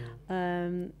pain.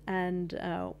 And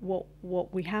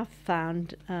what we have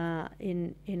found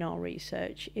in our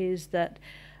research is that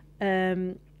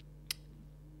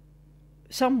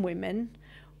some women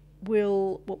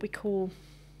will, what we call,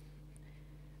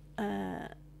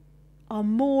 are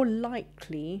more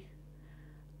likely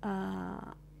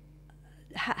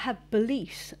have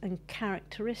beliefs and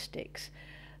characteristics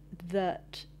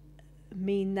that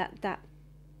mean that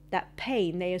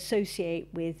pain they associate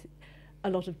with a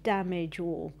lot of damage,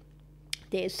 or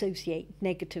they associate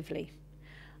negatively,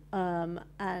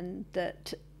 and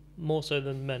that more so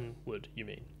than men would. You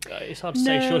mean? It's hard to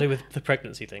say, surely, with the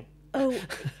pregnancy thing. Oh,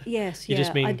 yes, You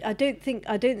just mean... I don't think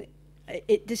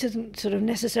this isn't sort of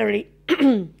necessarily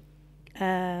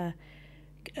a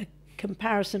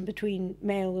comparison between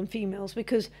male and females,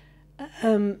 because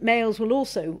males will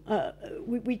also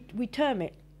we term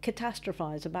it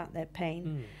catastrophize about their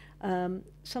pain.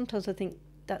 Sometimes I think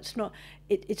that's not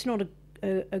it's not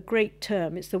a great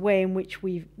term. It's the way in which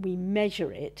we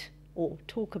measure it or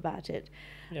talk about it.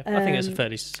 Yeah, I think it's a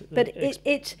fairly but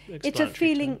it's a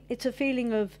feeling term. It's a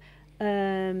feeling of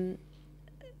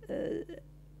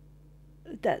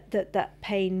that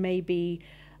pain may be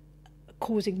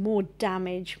causing more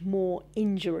damage, more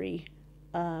injury,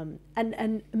 and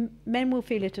men will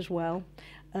feel it as well.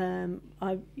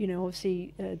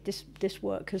 Obviously this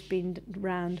work has been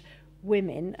around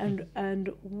women,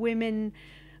 and women.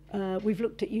 We've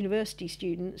looked at university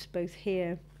students both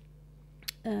here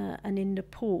and in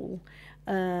Nepal,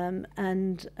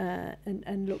 and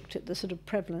looked at the sort of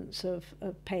prevalence of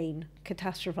pain,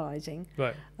 catastrophizing.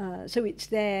 Right. So it's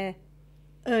there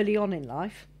early on in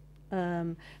life.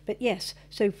 But yes,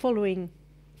 so following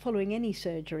any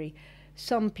surgery,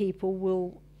 some people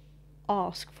will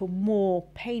ask for more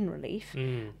pain relief,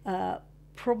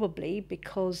 probably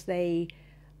because they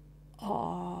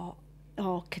are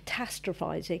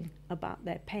catastrophizing about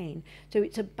their pain. So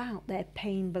it's about their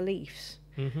pain beliefs.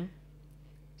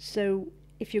 So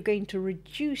if you're going to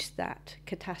reduce that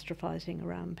catastrophizing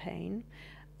around pain,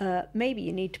 maybe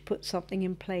you need to put something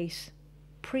in place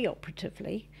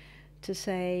preoperatively to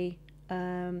say,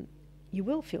 you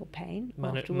will feel pain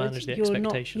afterwards. Manage the You're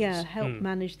expectations. Not, help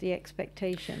manage the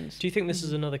expectations. Do you think this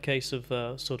is another case of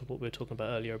sort of what we were talking about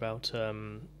earlier about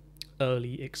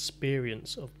early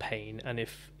experience of pain, and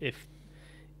if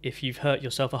you've hurt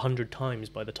yourself 100 times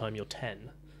by the time you're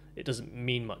 10, it doesn't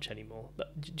mean much anymore?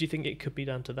 Do you think it could be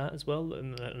down to that as well,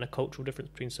 and a cultural difference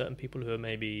between certain people who are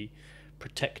maybe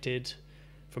protected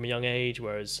from a young age,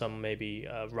 whereas some maybe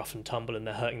rough and tumble and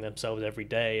they're hurting themselves every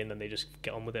day and then they just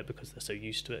get on with it because they're so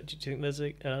used to it? Do you think there's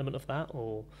an element of that?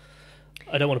 Or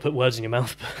I don't want to put words in your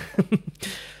mouth,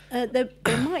 but there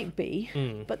might be,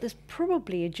 but there's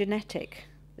probably a genetic.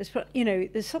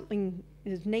 There's something.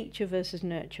 There's nature versus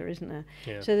nurture, isn't there?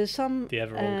 Yeah. So there's some the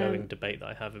ever-ongoing debate that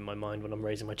I have in my mind when I'm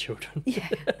raising my children. Yeah,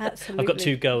 absolutely. I've got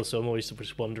 2 girls, so I'm always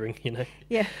just wondering,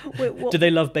 Yeah. Do they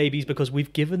love babies because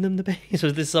we've given them the babies, or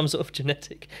is there some sort of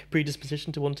genetic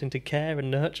predisposition to wanting to care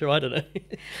and nurture? I don't know.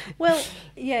 Well,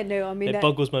 yeah, no, I mean... It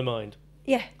boggles my mind.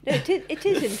 Yeah, no, it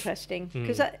is interesting,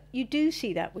 because you do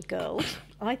see that with girls,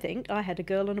 I think. I had a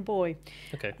girl and a boy.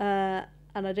 Okay.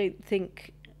 And I don't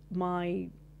think my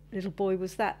little boy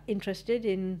was that interested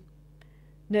in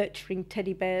nurturing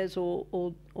teddy bears or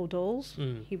dolls.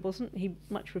 He wasn't. He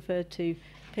much preferred to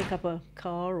pick up a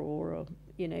car or or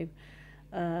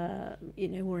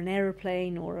an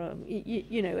aeroplane or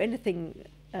anything.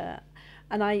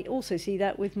 And I also see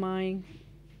that with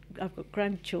I've got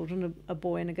grandchildren, a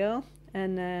boy and a girl,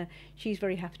 and she's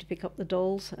very happy to pick up the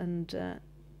dolls and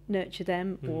nurture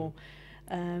them.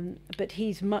 But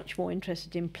he's much more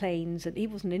interested in planes, and he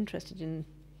wasn't interested in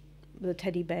the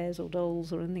teddy bears or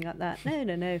dolls or anything like that.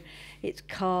 No. It's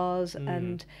cars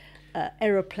and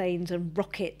aeroplanes and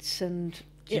rockets and.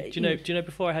 Do you know?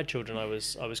 Before I had children, I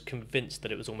was convinced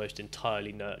that it was almost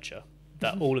entirely nurture.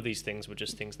 That all of these things were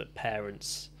just things that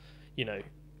parents, you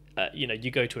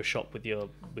go to a shop with your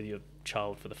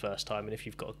child for the first time, and if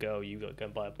you've got a girl, you've got to go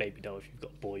and buy a baby doll. If you've got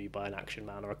a boy, you buy an action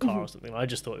man or a car or something. I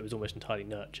just thought it was almost entirely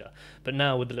nurture. But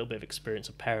now, with a little bit of experience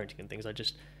of parenting and things,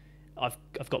 I've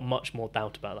got much more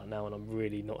doubt about that now, and I'm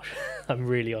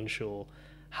really unsure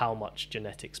how much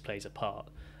genetics plays a part.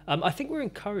 I think we're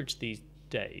encouraged these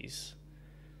days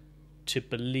to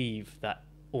believe that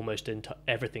almost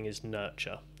everything is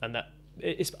nurture, and that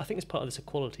I think it's part of this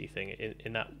equality thing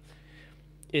in that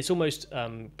it's almost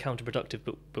counterproductive,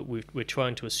 but we're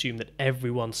trying to assume that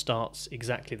everyone starts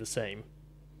exactly the same,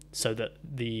 so that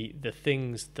the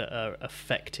things that are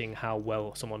affecting how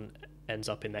well someone ends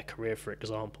up in their career, for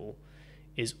example,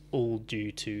 is all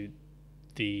due to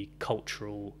the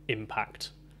cultural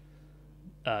impact,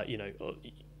 of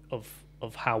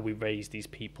how we raise these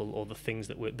people, or the things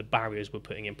that the barriers we're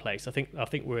putting in place. I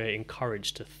think we're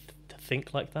encouraged to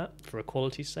think like that for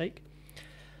equality's sake.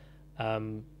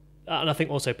 And I think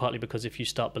also partly because if you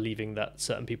start believing that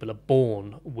certain people are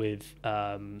born with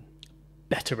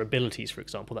better abilities, for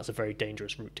example, that's a very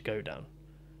dangerous route to go down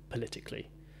politically.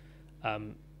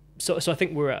 So I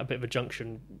think we're at a bit of a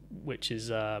junction, which is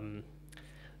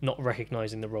not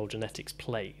recognising the role genetics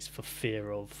plays, for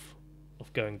fear of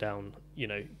going down,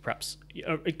 perhaps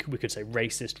we could say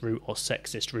racist route or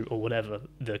sexist route or whatever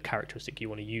the characteristic you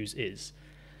want to use is.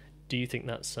 Do you think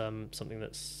that's something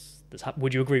that's happened?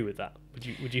 Would you agree with that?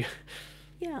 Would you?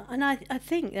 Yeah, and I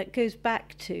think that goes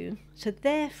back to, so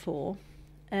therefore,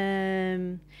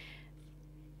 let's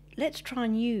try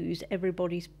and use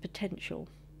everybody's potential.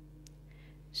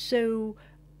 So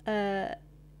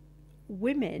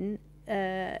women,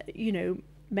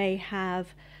 may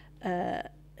have a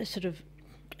sort of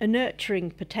a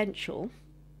nurturing potential,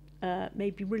 may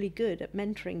be really good at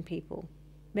mentoring people,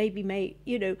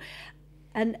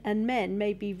 and men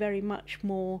may be very much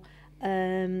more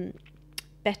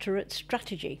better at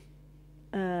strategy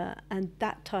and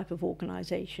that type of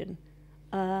organisation.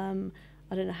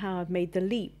 I don't know how I've made the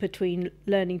leap between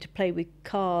learning to play with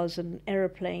cars and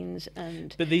aeroplanes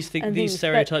and. But these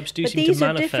stereotypes do seem to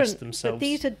manifest themselves. But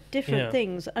these are different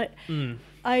things.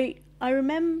 I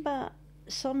remember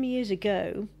some years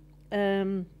ago,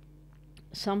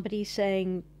 somebody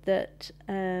saying that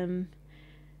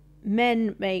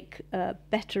men make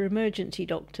better emergency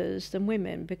doctors than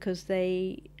women because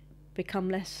they become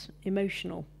less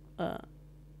emotional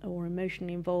or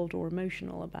emotionally involved or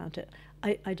emotional about it.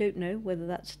 I don't know whether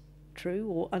that's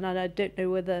true, and I don't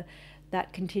know whether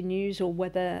that continues or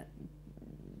whether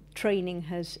training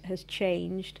has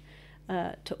changed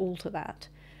to alter that.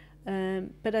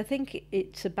 But I think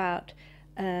it's about,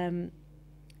 and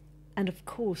of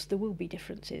course there will be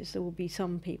differences. There will be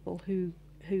some people who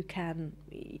can,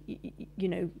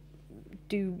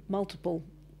 do multiple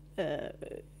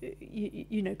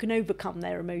you know, can overcome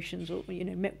their emotions, or, you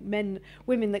know,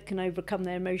 women that can overcome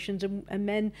their emotions, and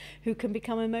men who can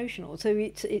become emotional. So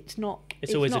it's not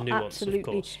always not a nuance, absolutely, of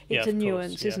course. it's a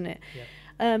nuance, isn't it?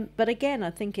 Yeah. But again,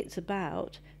 I think it's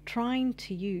about trying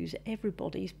to use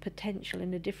everybody's potential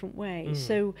in a different way.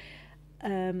 So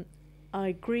I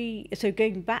agree. So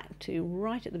going back to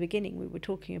right at the beginning, we were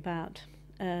talking about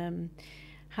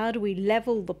how do we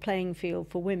level the playing field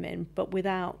for women, but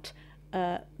without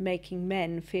making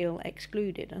men feel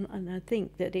excluded, and I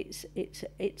think that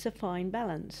it's a fine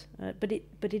balance, but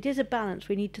it is a balance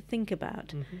we need to think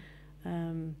about.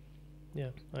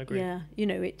 Yeah, I agree. Yeah, you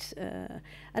know, it's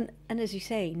and as you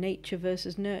say, nature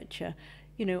versus nurture.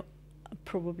 You know,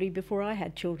 probably before I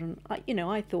had children,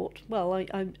 I thought, well,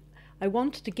 I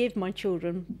wanted to give my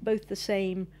children both the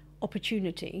same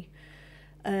opportunity.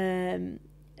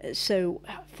 So,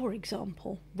 for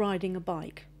example, riding a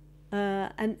bike,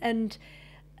 and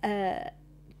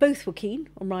both were keen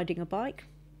on riding a bike,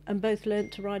 and both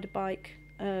learnt to ride a bike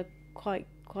quite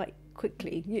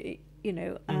quickly. You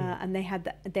know, and they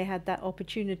had that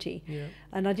opportunity,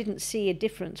 and I didn't see a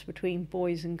difference between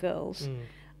boys and girls.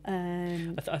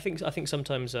 I think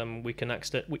sometimes we can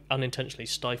unintentionally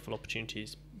stifle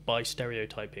opportunities by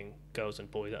stereotyping girls and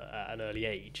boys at an early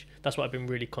age. That's what I've been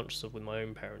really conscious of with my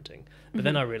own parenting. But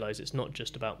then I realise it's not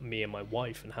just about me and my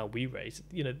wife and how we raise.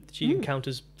 You know, she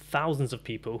encounters thousands of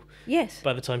people. Yes.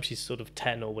 By the time she's sort of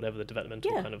 10 or whatever the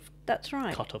developmental kind of that's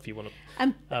right. cut off you want to.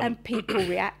 And people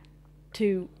react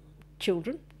to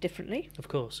children differently. Of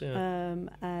course, yeah.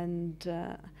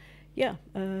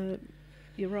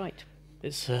 You're right.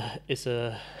 It's a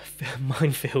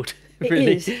minefield,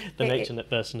 really. It is. The nature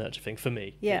versus nurture thing for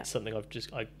me. Yeah. It's something I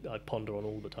ponder on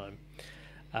all the time.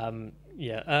 I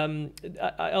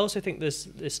also think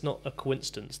it's not a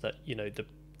coincidence that, you know,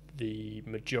 the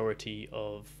majority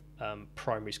of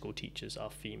primary school teachers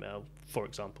are female, for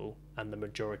example, and the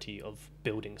majority of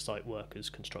building site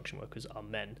workers, construction workers are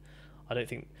men. I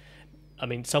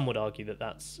mean, some would argue that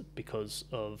that's because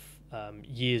of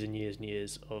years and years and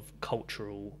years of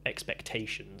cultural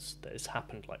expectations that has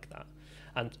happened like that,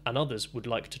 and others would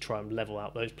like to try and level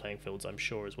out those playing fields, I'm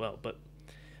sure, as well. But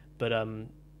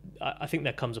I think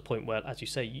there comes a point where, as you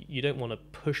say, you don't want to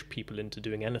push people into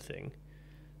doing anything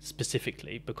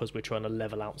specifically because we're trying to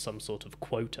level out some sort of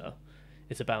quota.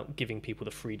 It's about giving people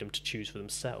the freedom to choose for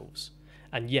themselves.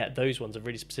 And yet those ones are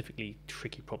really specifically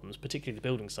tricky problems, particularly the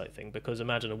building site thing, because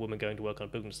imagine a woman going to work on a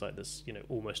building site that's, you know,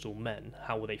 almost all men.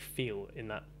 How will they feel in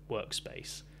that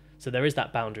workspace? So there is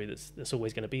that boundary that's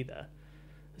always going to be there.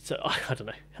 So I don't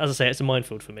know. As I say, it's a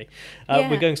minefield for me.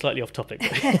 We're going slightly off topic.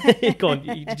 Go on.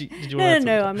 Did you want to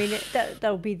No. I mean,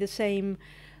 that'll be the same,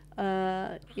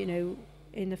 you know,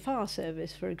 in the fire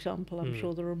service, for example. I'm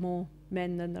sure there are more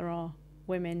men than there are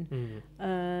women.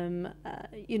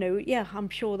 You know, yeah, I'm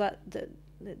sure that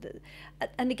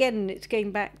and again, it's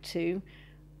going back to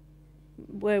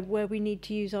where we need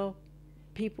to use our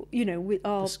people, you know, with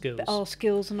our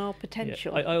skills and our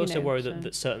potential. I also worry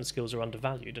that certain skills are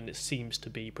undervalued, and it seems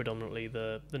to be predominantly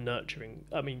the nurturing.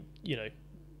 I mean, you know,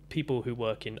 people who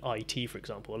work in IT, for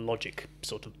example, a logic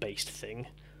sort of based thing,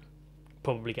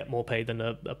 probably get more paid than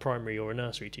a primary or a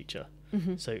nursery teacher.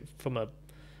 So from a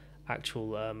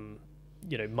actual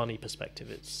you know, money perspective,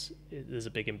 there's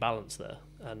a big imbalance there,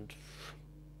 and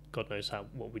God knows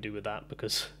what we do with that,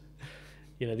 because,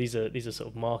 you know, these are sort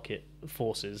of market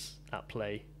forces at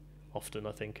play often,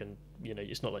 I think, and, you know,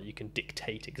 it's not like you can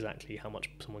dictate exactly how much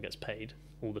someone gets paid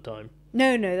all the time.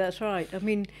 No, that's right. I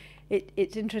mean,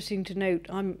 it's interesting to note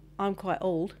I'm quite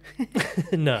old.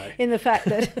 No. in the fact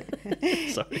that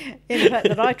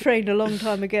I trained a long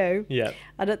time ago. Yeah.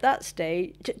 And at that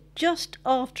stage, just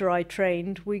after I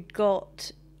trained, we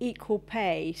got equal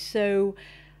pay. So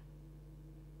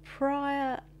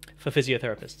prior... For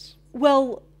physiotherapists?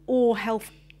 Well, or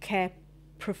healthcare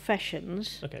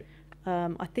professions. Okay.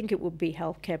 I think it would be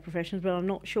healthcare professions, but I'm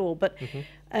not sure. But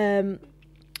I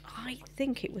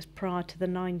think it was prior to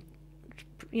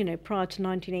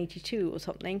 1982 or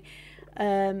something.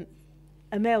 A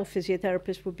male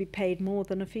physiotherapist would be paid more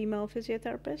than a female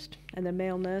physiotherapist, and a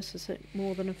male nurse is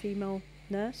more than a female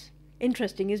nurse.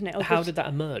 Interesting, isn't it? How did that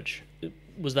emerge?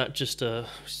 Was that just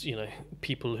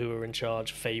people who were in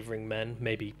charge favouring men,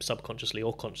 maybe subconsciously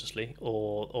or consciously,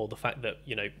 or the fact that,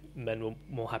 you know, men were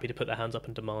more happy to put their hands up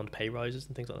and demand pay rises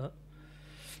and things like that?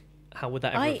 How would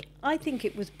that ever... I think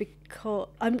it was because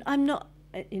I'm not,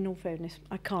 in all fairness,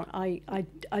 I can't. I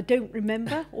don't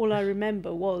remember. All I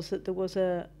remember was that there was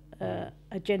a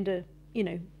gender, you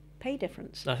know, pay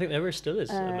difference. I think there still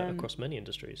is across many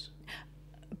industries.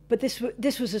 But this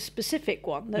was a specific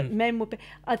one that men were.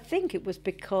 I think it was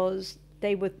because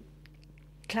they were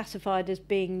classified as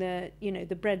being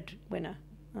the breadwinner,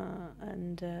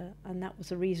 and that was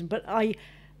the reason. But I'm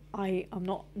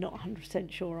not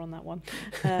 100% sure on that one.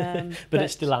 But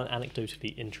it's still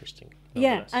anecdotally interesting.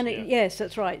 Yeah, and yes,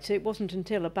 that's right. So it wasn't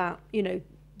until about the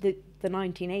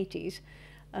 1980s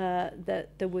that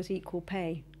there was equal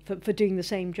pay for doing the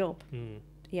same job.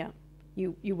 Yeah,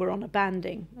 you were on a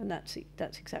banding, and that's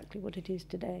exactly what it is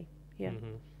today. Yeah.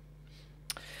 Mm-hmm.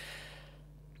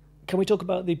 Can we talk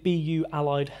about the BU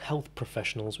Allied Health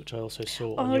Professionals, which I also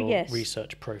saw on your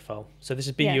research profile? So this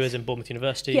is BU as in Bournemouth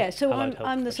University. Yeah, so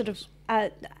I'm the sort of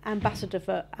ambassador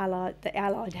for the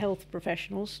Allied Health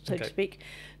Professionals, so to speak.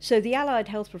 So the Allied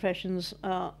Health Professions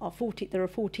are 40. There are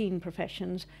 14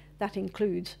 professions. That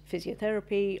includes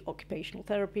physiotherapy, occupational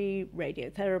therapy,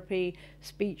 radiotherapy,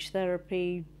 speech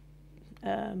therapy,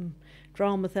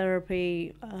 drama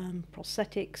therapy,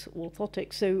 prosthetics,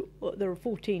 orthotics. So there are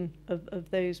 14 of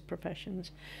those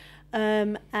professions.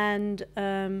 So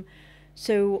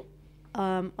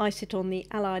I sit on the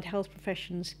Allied Health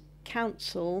Professions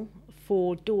Council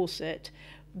for Dorset,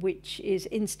 which is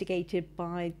instigated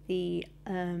by the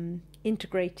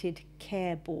Integrated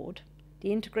Care Board.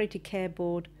 The Integrated Care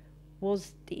Board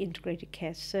was the Integrated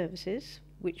Care Services,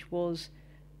 which was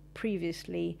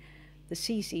previously the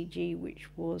CCG, which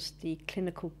was the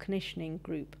Clinical Conditioning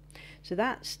Group. So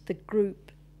that's the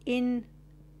group in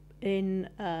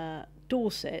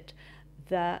Dorset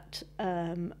that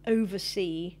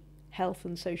oversee health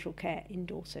and social care in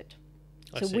Dorset.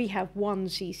 So we have one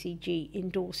CCG in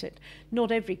Dorset.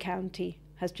 Not every county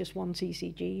has just one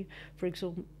CCG. For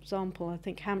example, I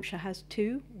think Hampshire has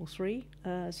 2 or 3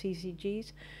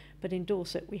 CCGs, but in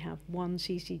Dorset we have one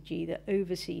CCG that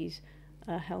oversees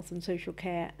health and social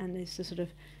care, and is the sort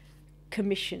of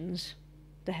commissions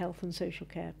the health and social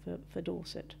care for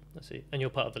Dorset. I see. And you're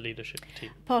part of the leadership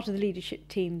team? Part of the leadership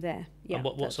team there, yeah. And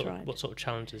what sort of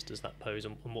challenges does that pose,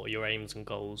 and what are your aims and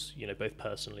goals, both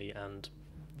personally and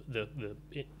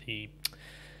the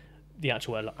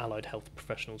actual Allied Health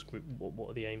Professionals group? What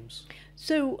are the aims?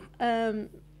 So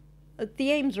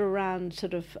the aims are around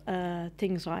sort of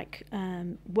things like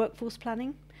workforce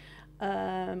planning,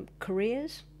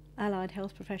 careers, Allied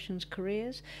Health Professions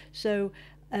careers. So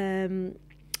the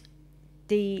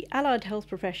Allied Health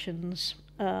Professions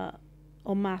en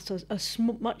masse are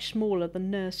much smaller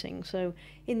than nursing. So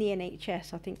in the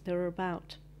NHS, I think there are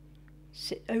about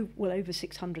over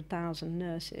 600,000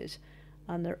 nurses,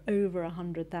 and there are over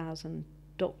 100,000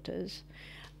 doctors.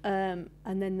 And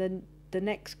then the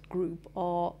next group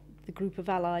are the group of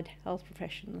Allied Health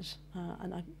Professions,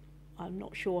 and I'm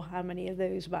not sure how many of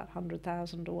those, about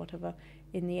 100,000 or whatever,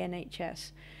 in the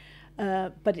NHS.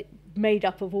 But it made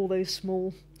up of all those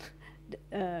small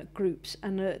groups.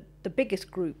 And the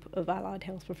biggest group of Allied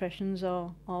Health Professions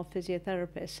are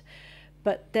physiotherapists.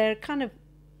 But they're kind of...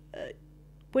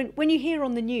 when you hear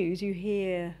on the news, you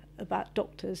hear about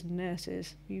doctors and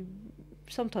nurses.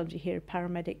 Sometimes you hear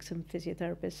paramedics and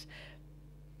physiotherapists,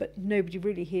 but nobody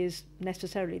really hears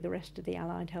necessarily the rest of the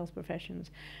Allied Health Professions.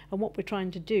 And what we're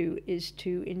trying to do is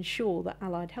to ensure that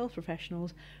Allied Health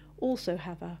Professionals also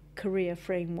have a career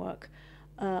framework,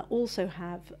 also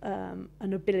have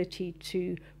an ability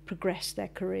to progress their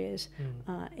careers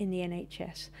in the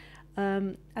NHS.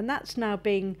 And that's now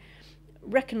being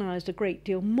recognised a great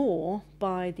deal more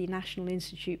by the National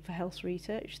Institute for Health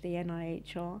Research, the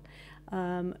NIHR,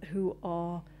 who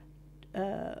are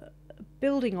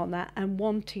building on that and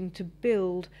wanting to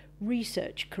build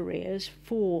research careers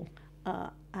for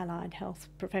allied health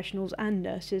professionals and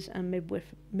nurses and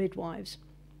midwives.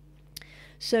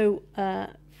 So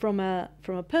from a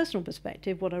personal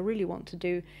perspective, what I really want to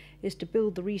do is to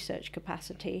build the research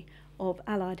capacity of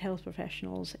allied health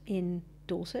professionals in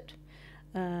Dorset,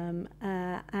 and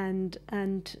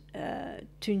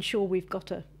to ensure we've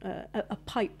got a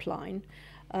pipeline.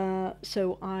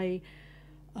 So I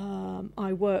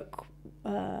work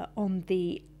on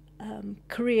the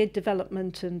career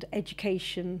development and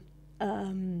education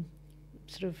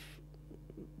sort of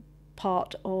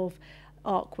part of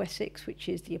ARC Wessex, which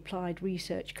is the Applied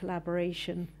Research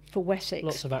Collaboration for Wessex.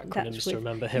 Lots of acronyms to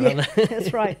remember here, aren't there?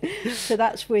 That's right. So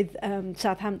that's with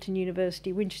Southampton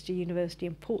University, Winchester University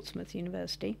and Portsmouth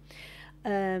University.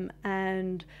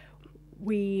 And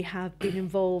we have been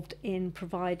involved in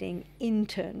providing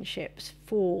internships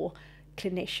for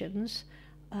clinicians.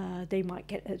 They might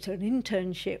get, so an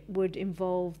internship would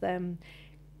involve them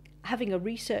having a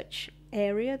research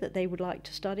area that they would like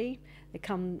to study. They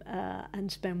come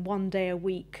and spend 1 day a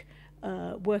week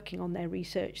working on their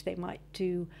research. They might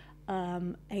do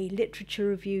a literature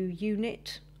review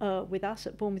unit with us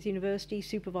at Bournemouth University,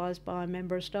 supervised by a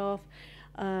member of staff.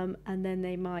 and then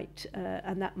they might,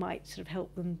 and that might sort of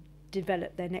help them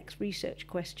develop their next research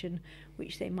question,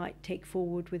 which they might take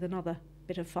forward with another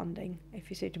bit of funding, if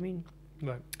you see what I mean.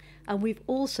 Right. And we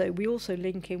also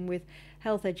link in with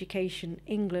Health Education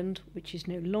England, which is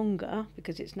no longer,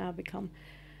 because it's now become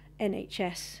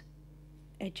NHS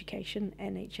Education,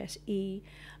 NHSE,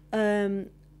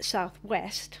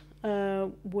 Southwest,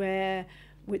 where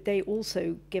they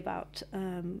also give out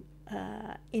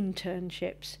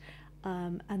internships,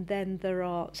 and then there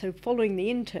are, so following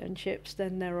the internships,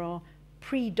 then there are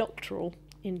pre-doctoral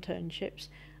internships,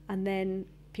 and then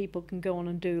people can go on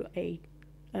and do a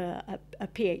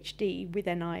PhD with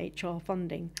NIHR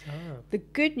funding. The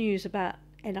good news about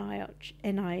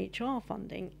NIHR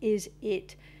funding is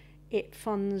it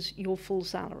funds your full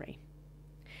salary.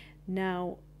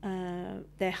 Now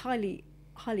it's highly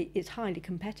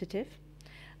competitive.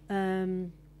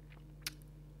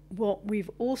 What we've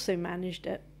also managed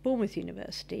at Bournemouth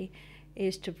University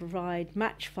is to provide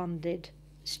match-funded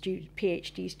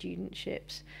PhD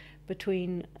studentships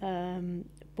between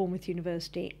Bournemouth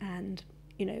University and,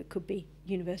 it could be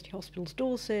University Hospitals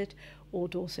Dorset, or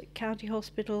Dorset County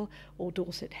Hospital, or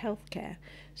Dorset Healthcare.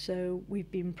 So we've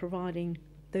been providing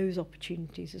those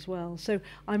opportunities as well. So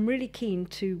I'm really keen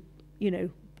to,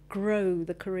 grow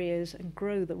the careers and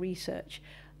grow the research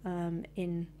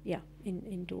in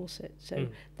Dorset. So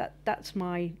that's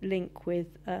my link with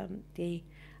the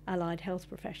allied health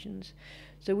professions.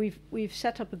 So we've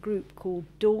set up a group called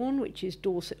Dawn, which is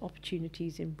Dorset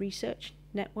Opportunities in Research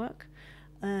Network,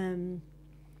 and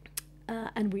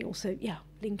we also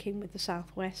link in with the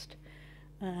Southwest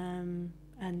and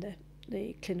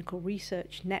the Clinical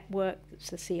Research Network.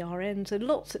 That's the CRN. So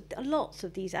lots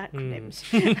of these acronyms,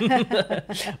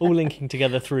 all linking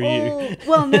together through you.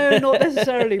 Well, no, not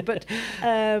necessarily, but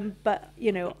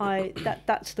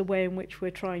that's the way in which we're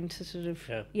trying to sort of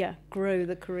grow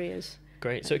the careers.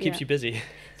 Great. So it keeps you busy.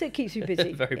 So it keeps you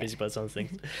busy. Very busy by the sounds of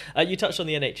things. You touched on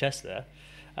the NHS there.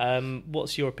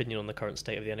 What's your opinion on the current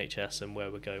state of the NHS and where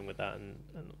we're going with that and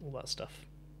all that stuff?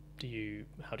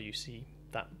 How do you see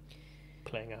that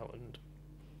playing out and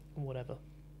whatever?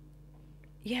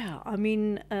 Yeah, I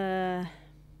mean,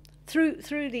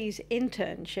 through these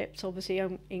internships, obviously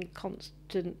I'm in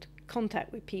constant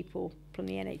contact with people from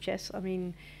the NHS. I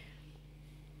mean,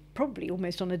 probably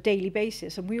almost on a daily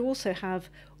basis, and we also have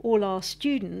all our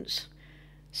students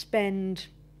spend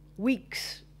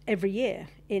weeks every year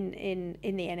in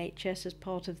the NHS as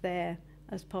part of their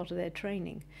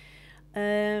training.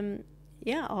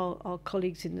 Our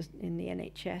colleagues in the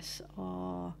NHS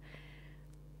are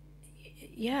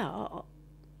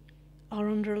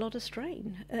under a lot of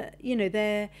strain.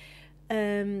 They're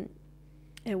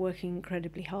working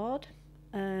incredibly hard,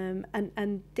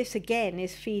 and this again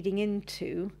is feeding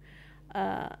into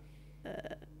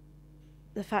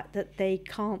the fact that they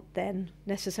can't then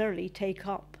necessarily take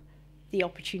up the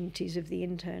opportunities of the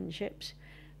internships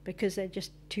because they're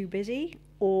just too busy,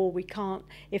 or we can't,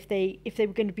 if they were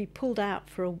going to be pulled out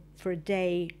for a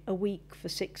day a week for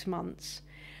 6 months,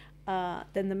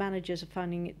 then the managers are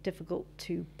finding it difficult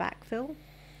to backfill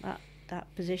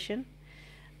that position.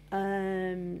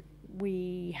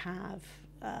 We have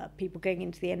people going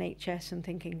into the NHS and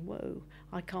thinking, whoa,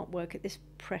 I can't work at this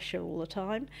pressure all the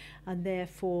time, and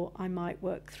therefore I might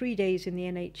work 3 days in the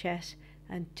NHS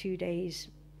and 2 days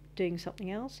doing something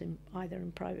else, either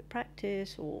in private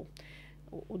practice or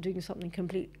doing something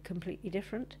completely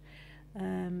different.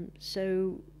 There's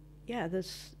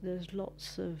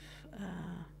lots of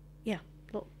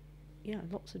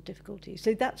lots of difficulties.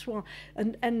 So that's why,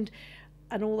 and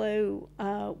although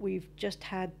we've just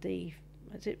had the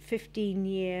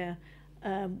 15-year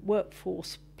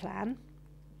workforce plan,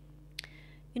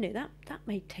 that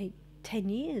may take 10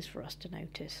 years for us to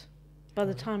notice. By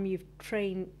the time you've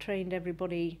trained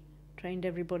everybody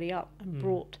up and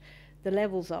brought the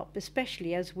levels up,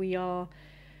 especially as we are.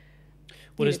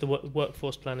 What is the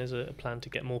workforce plan? Is a plan to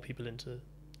get more people into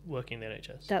working in the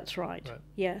NHS? That's right.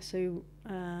 Yeah. So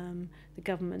the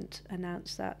government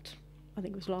announced that, I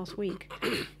think it was last week,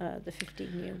 the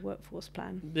 15-year workforce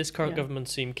plan. This current government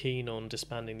seemed keen on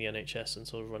disbanding the NHS and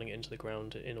sort of running it into the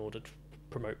ground in order to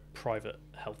promote private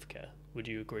healthcare. Would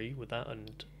you agree with that?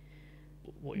 And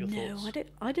what are your thoughts? No,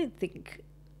 I don't think.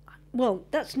 Well,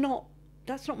 that's not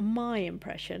my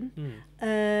impression.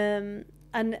 And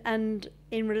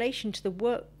in relation to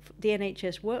the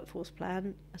NHS workforce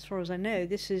plan, as far as I know,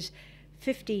 this is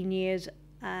 15 years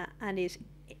and is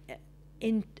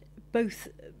in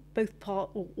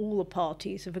all the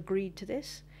parties have agreed to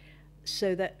this,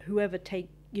 so that whoever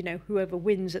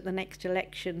wins at the next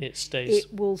election, it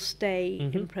will stay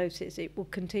in process. It will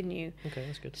continue. Okay,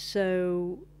 that's good.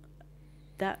 So,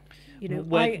 that, you know,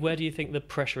 where do you think the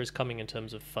pressure is coming in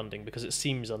terms of funding? Because it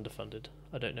seems underfunded.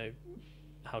 I don't know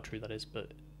how true that is,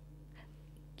 but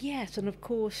yes, and of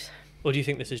course. Or do you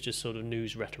think this is just sort of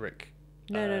news rhetoric?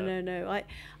 No.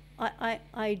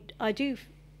 I do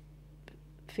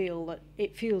feel that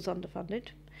it feels underfunded,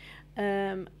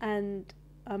 and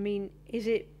I mean, is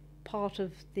it part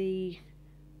of the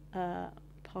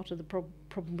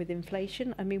problem with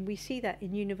inflation? I mean, we see that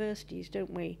in universities,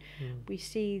 don't we? We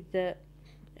see that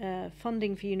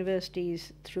funding for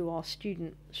universities through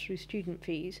student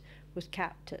fees was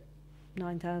capped at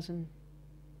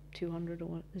 9,200,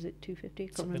 or is it 250? I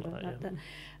can't Something remember like that,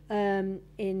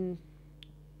 in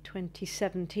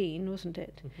 2017, wasn't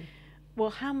it? Mm-hmm. Well,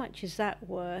 how much is that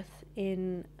worth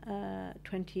in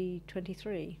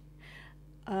 2023?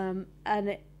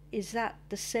 And is that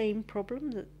the same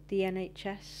problem that the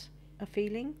NHS are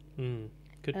feeling?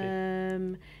 Could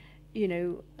be. You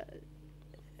know,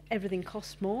 everything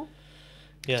costs more.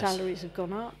 Yes. Salaries have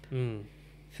gone up.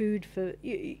 Food for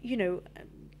you know,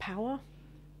 power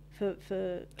for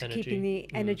Energy. keeping the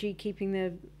energy, keeping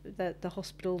the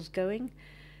hospitals going.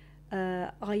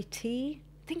 IT.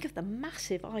 Think of the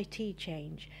massive IT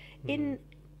change.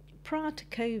 Prior to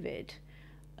COVID,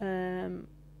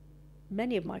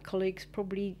 many of my colleagues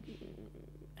probably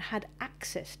had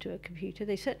access to a computer.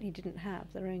 They certainly didn't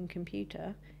have their own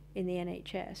computer in the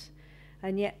NHS,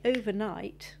 and yet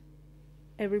overnight,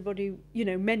 everybody, you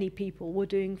know, many people were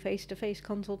doing face-to-face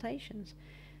consultations.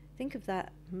 Think of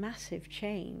that massive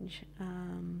change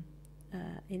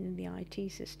in the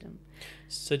IT system.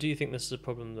 So do you think this is a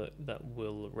problem that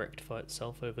will rectify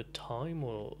itself over time,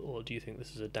 or do you think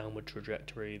this is a downward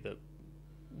trajectory that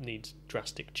needs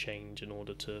drastic change in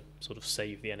order to sort of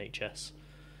save the NHS?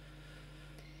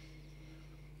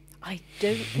 I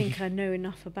don't think I know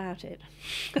enough about it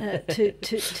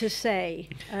to say.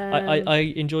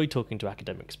 I enjoy talking to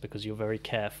academics because you're very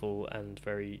careful and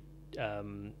very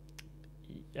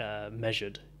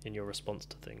measured in your response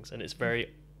to things, and it's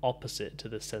very opposite to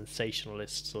the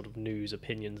sensationalist sort of news,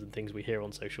 opinions and things we hear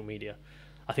on social media.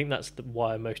 I think that's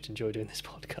why I most enjoy doing this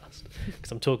podcast,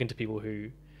 because I'm talking to people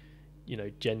who, you know,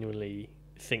 genuinely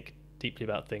think deeply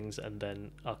about things and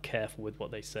then are careful with what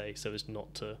they say so as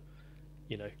not to,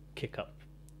 you know, kick up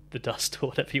the dust or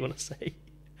whatever you want to say.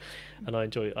 And I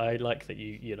like that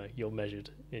you're measured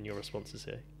in your responses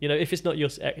here. You know, if it's not your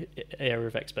area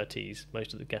of expertise,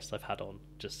 most of the guests I've had on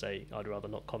just say I'd rather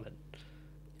not comment.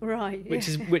 Right.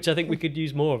 Which I think we could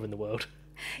use more of in the world.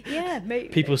 Yeah, maybe.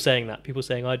 People saying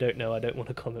I don't know, I don't want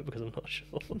to comment because I'm not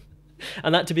sure.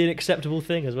 And that to be an acceptable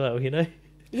thing as well, you know?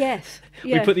 Yes.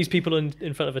 We put these people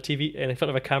in front of a TV, in front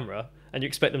of a camera, and you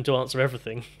expect them to answer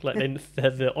everything like they're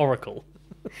the oracle.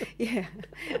 Yeah.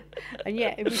 And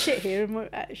yet, if we sit here and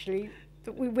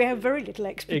we have very little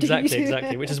expertise.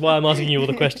 Exactly. Which is why I'm asking you all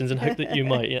the questions and hope that you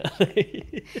might. Yeah.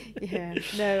 Yeah.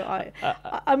 No,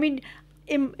 I mean,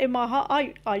 in my heart,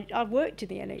 I worked in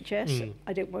the NHS.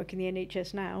 I don't work in the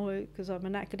NHS now because I'm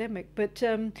an academic. But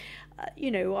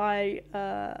you know, I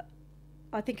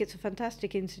think it's a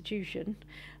fantastic institution,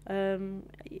 and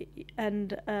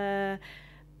the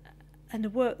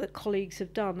work that colleagues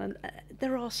have done, and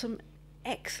there are some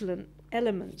excellent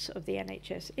elements of the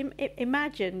NHS.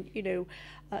 Imagine, you know,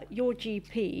 your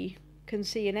GP can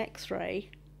see an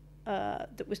X-ray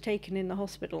that was taken in the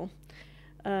hospital,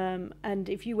 and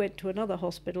if you went to another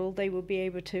hospital, they will be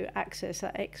able to access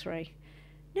that X-ray.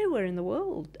 Nowhere in the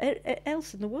world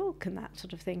else in the world can that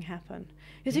sort of thing happen.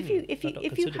 Because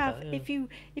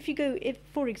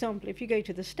for example, if you go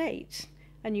to the States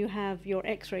and you have your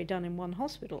X-ray done in one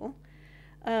hospital,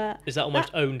 is that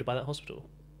almost owned by that hospital?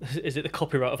 Is it the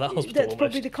copyright of that hospital? That's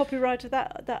probably the copyright of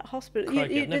that hospital.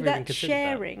 That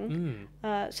sharing.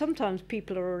 That. Sometimes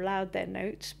people are allowed their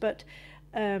notes, but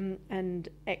and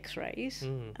X-rays.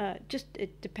 Just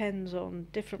it depends on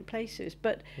different places,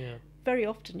 but. Yeah. Very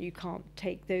often you can't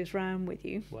take those round with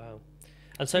you. Wow.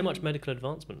 And so much medical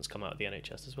advancement has come out of the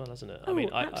NHS as well, hasn't it? I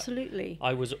mean, absolutely.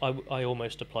 I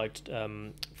almost applied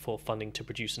for funding to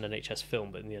produce an NHS film,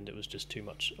 but in the end it was just too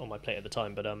much on my plate at the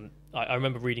time. But I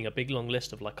remember reading a big long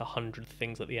list of like 100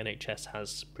 things that the NHS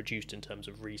has produced in terms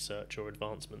of research or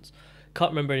advancements.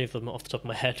 Can't remember any of them off the top of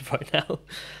my head right now.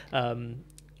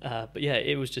 But yeah,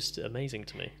 it was just amazing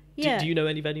to me. Yeah. Do you know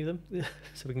any of them?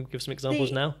 So we can give some examples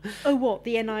now. Oh, what?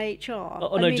 The NIHR?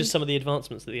 Oh, no, just some of the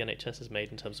advancements that the NHS has made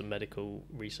in terms of medical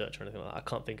research or anything like that. I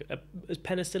can't think. Is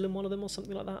penicillin one of them or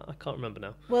something like that? I can't remember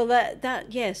now. Well,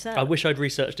 yes. I wish I'd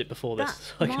researched it before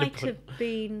this. That might have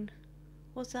been...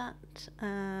 Was that...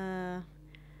 I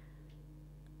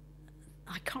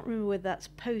can't remember whether that's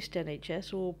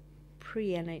post-NHS or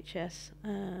pre-NHS.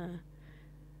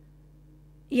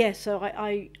 Yeah, so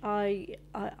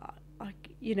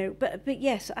you know, but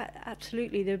yes,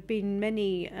 absolutely. There have been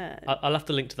many. I'll have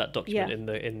to link to that document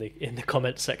Yeah. in the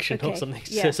comments section or Okay, something,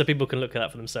 yeah. so people can look at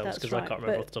that for themselves, That's because right. I can't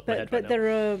remember off the top of my head but right now.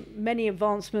 there are many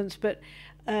advancements. But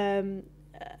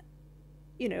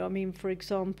you know, I mean, for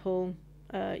example,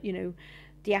 you know,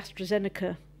 the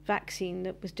AstraZeneca vaccine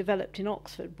that was developed in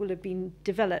Oxford will have been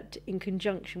developed in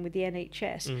conjunction with the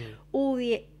NHS. All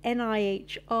the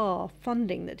NIHR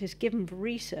funding that is given for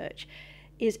research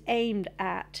is aimed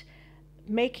at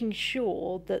making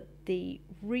sure that the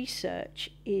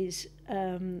research is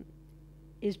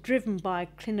driven by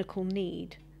clinical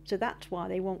need. So that's why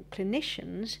they want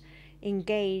clinicians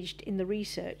engaged in the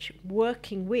research,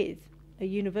 working with a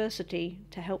university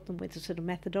to help them with the sort of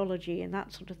methodology and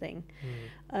that sort of thing.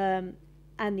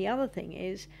 And the other thing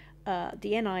is the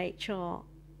NIHR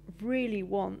really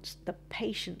wants the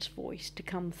patient's voice to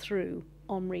come through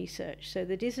on research. So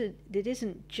that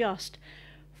isn't just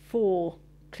for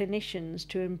clinicians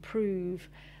to improve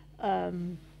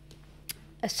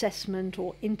assessment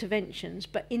or interventions,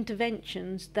 but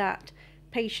interventions that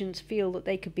patients feel that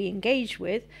they could be engaged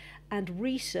with, and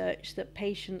research that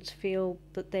patients feel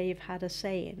that they've had a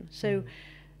say in. So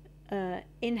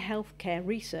in healthcare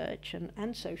research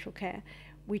and social care,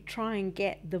 we try and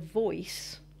get the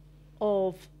voice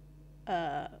of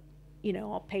you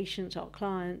know, our patients, our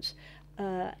clients,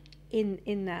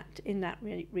 in that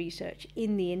research,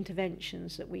 in the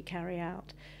interventions that we carry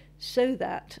out, so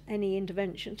that any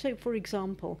intervention. So, for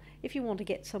example, if you want to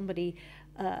get somebody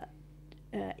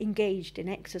engaged in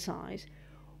exercise,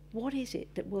 what is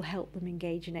it that will help them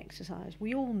engage in exercise?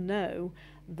 We all know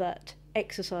that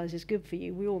exercise is good for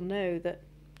you. We all know that,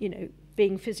 you know,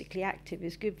 being physically active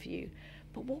is good for you.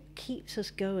 But what keeps us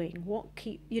going?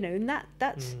 You know, and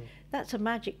that's a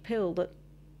magic pill that,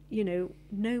 you know,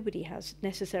 nobody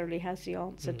necessarily has the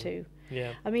answer to.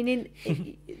 Yeah. I mean,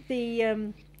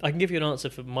 I can give you an answer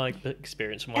from my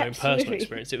experience, from my own personal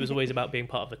experience. It was always about being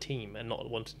part of a team and not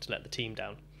wanting to let the team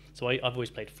down. So I've always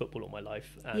played football all my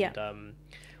life, and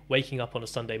waking up on a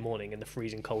Sunday morning in the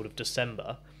freezing cold of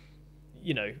December,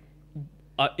 you know,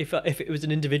 if it was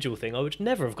an individual thing, I would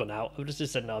never have gone out. I would have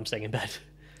just said, no, I'm staying in bed.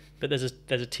 But there's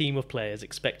a team of players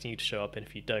expecting you to show up, and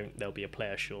if you don't, there'll be a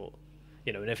player short.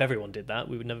 You know, and if everyone did that,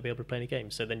 we would never be able to play any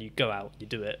games. So then you go out, you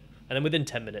do it, and then within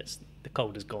 10 minutes, the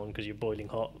cold is gone because you're boiling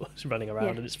hot, running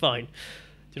around, and it's fine.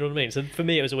 Do you know what I mean? So for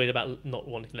me, it was always about not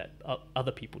wanting to let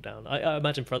other people down. I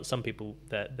imagine for some people,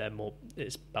 they're more.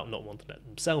 It's about not wanting to let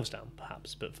themselves down,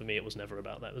 perhaps. But for me, it was never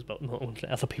about that. It was about not wanting to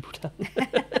let other people down.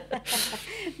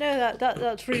 No,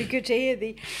 that's really good to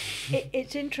hear.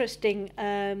 It's interesting.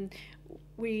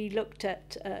 We looked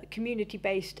at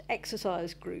community-based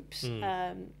exercise groups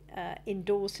in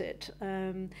Dorset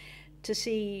to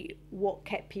see what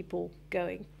kept people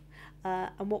going.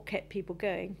 And what kept people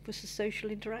going was the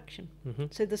social interaction.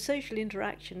 So the social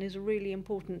interaction is really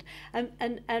important,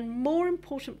 and more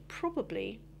important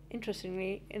probably,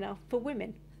 interestingly enough, for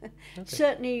women. Okay.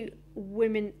 Certainly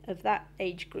women of that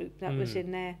age group, that was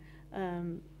in their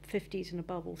 50s and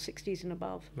above, or 60s and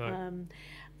above,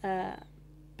 right.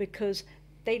 Because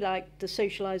they liked the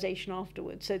socialisation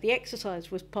afterwards. So the exercise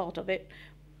was part of it,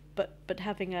 but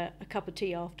having a cup of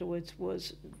tea afterwards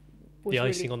was the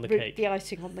icing on the cake. The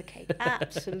icing on the cake,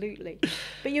 absolutely.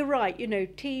 But you're right. You know,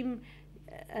 team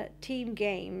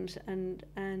games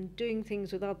and doing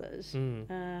things with others.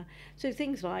 So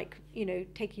things like, you know,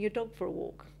 taking your dog for a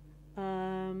walk.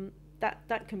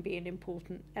 That can be an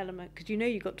important element, because you know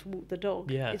you've got to walk the dog.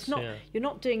 Yes, it's not you're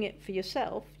not doing it for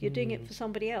yourself. You're doing it for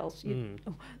somebody else.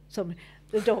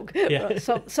 The dog,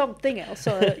 something else,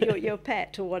 your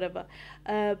pet or whatever.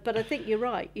 But I think you're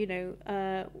right. You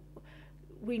know.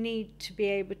 We need to be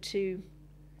able to,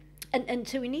 and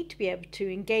so we need to be able to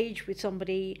engage with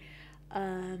somebody,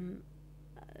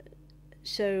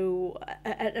 so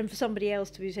and for somebody else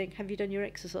to be saying, have you done your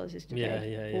exercises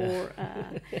today? Or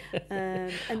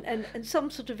and some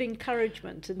sort of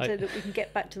encouragement, and so that we can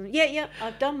get back to them.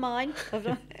 I've done mine.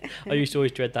 I used to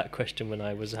always dread that question when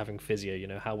I was having physio, you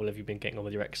know, how well have you been getting on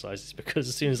with your exercises? Because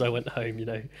as soon as I went home, you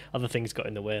know, other things got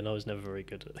in the way, and I was never very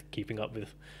good at keeping up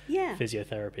with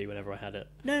physiotherapy whenever I had it.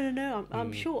 No,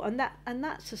 I'm sure, and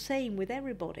that's the same with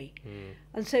everybody.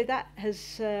 And so that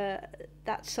has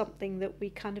that's something that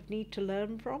we kind of need to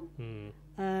learn from.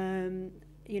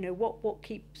 You know, what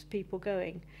keeps people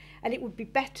going, and it would be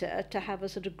better to have a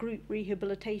sort of group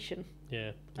rehabilitation.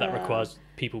 Yeah, that requires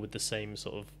people with the same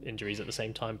sort of injuries at the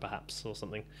same time, perhaps, or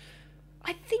something.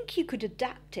 I think you could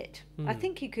adapt it. I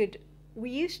think you could. We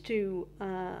used to.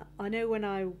 I know when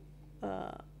I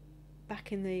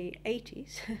back in the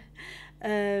 80s,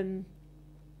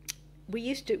 we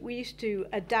used to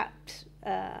adapt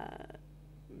a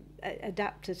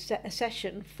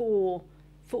session for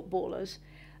footballers.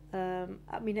 I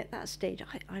mean, at that stage,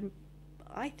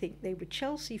 I think they were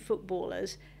Chelsea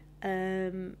footballers,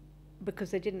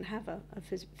 because they didn't have a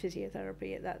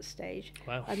physiotherapy at that stage.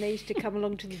 Wow. And they used to come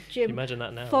along to the gym. Can you imagine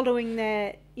that now? Following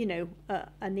their,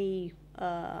 a knee,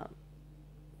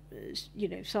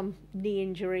 some knee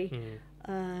injury.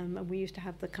 And we used to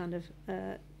have the kind of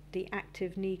the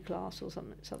active knee class or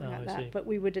something like that. See. But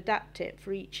we would adapt it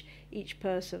for each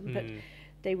person. But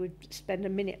they would spend a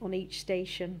minute on each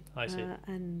station. I see.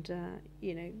 And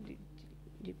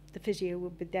the physio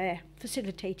would be there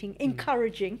facilitating,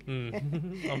 encouraging.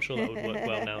 I'm sure that would work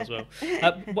well now as well.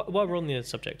 While we're on the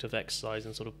subject of exercise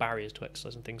and sort of barriers to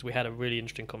exercise and things, we had a really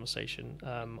interesting conversation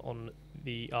on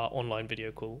our online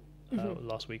video call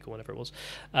last week or whenever it was,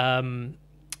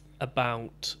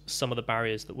 about some of the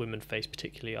barriers that women face,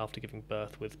 particularly after giving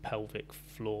birth, with pelvic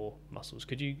floor muscles.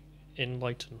 Could you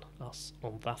enlighten us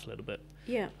on that a little bit?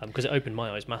 Yeah. Because it opened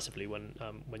my eyes massively when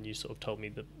you sort of told me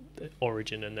the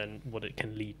origin and then what it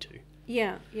can lead to.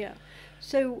 Yeah.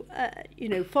 So,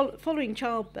 following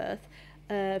childbirth,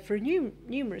 for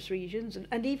numerous reasons,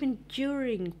 and even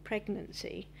during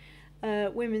pregnancy,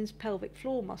 women's pelvic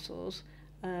floor muscles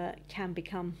can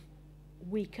become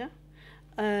weaker.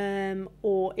 And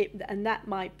that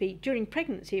might be, during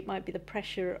pregnancy, it might be the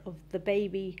pressure of the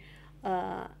baby,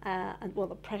 the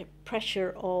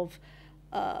pressure of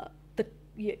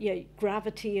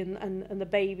gravity and the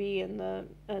baby and the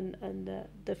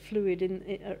fluid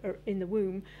in the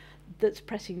womb that's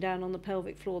pressing down on the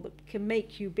pelvic floor, that can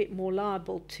make you a bit more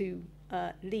liable to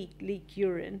leak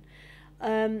urine,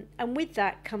 and with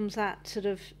that comes that sort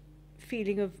of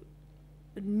feeling of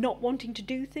not wanting to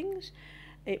do things.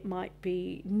 It might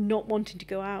be not wanting to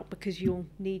go out because you'll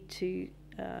need to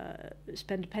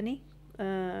spend a penny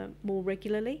more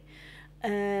regularly.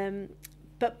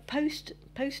 But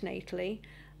postnatally,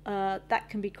 that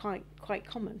can be quite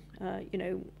common. I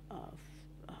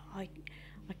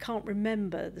can't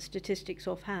remember the statistics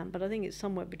offhand, but I think it's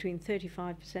somewhere between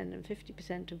 35% and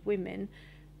 50% of women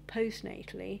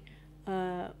postnatally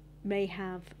may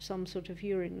have some sort of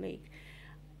urine leak,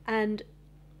 and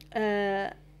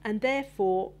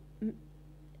therefore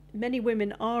many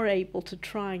women are able to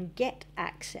try and get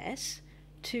access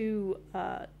to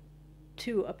a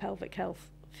pelvic health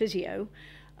physio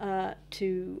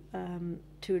to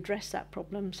address that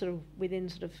problem sort of within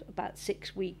sort of about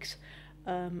 6 weeks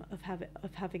of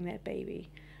having their baby.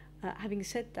 Having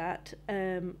said that,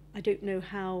 I don't know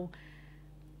how.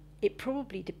 It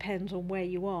probably depends on where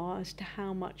you are as to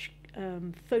how much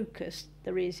focus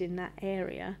there is in that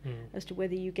area as to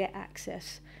whether you get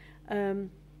access.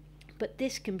 But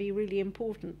this can be really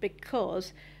important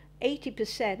because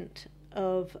 80%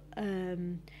 of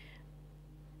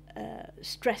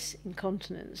stress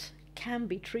incontinence can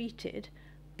be treated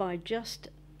by just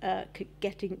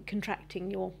contracting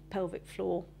your pelvic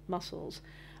floor muscles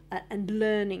and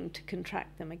learning to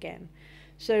contract them again.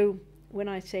 So when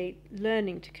I say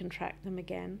learning to contract them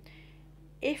again,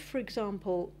 if, for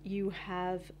example, you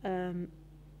have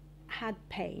had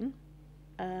pain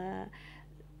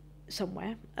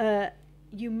somewhere,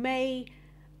 you may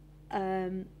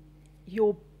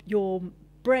your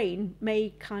brain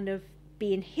may kind of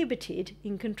be inhibited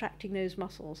in contracting those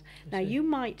muscles. Now you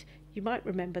might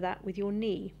remember that with your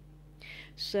knee.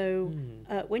 So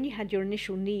when you had your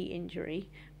initial knee injury,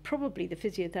 probably the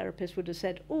physiotherapist would have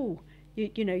said, "Oh,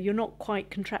 you're not quite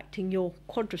contracting your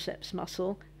quadriceps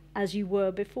muscle as you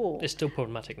were before." It's still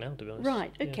problematic now, to be honest.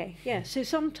 Right. Okay. Yeah. So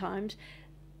sometimes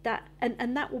that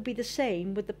and that will be the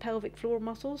same with the pelvic floor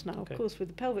muscles. Now, Okay. of course, with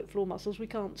the pelvic floor muscles, we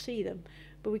can't see them,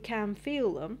 but we can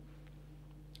feel them.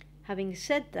 Having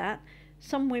said that,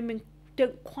 some women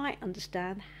don't quite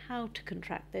understand how to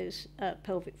contract those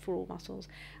pelvic floor muscles,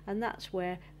 and that's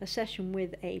where a session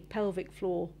with a pelvic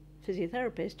floor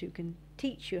physiotherapist who can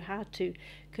teach you how to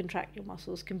contract your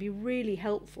muscles can be really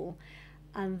helpful,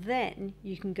 and then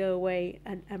you can go away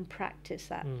and practice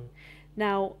that.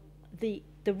 Now, the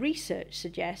research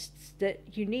suggests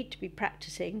that you need to be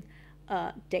practicing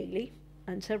daily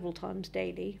and several times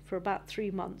daily for about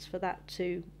 3 months for that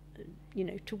to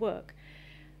work.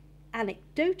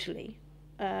 Anecdotally,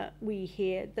 we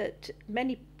hear that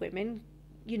many women,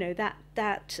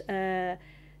 that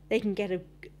they can get a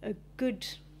good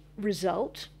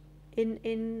result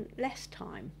in less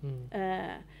time.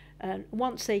 And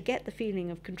once they get the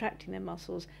feeling of contracting their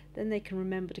muscles, then they can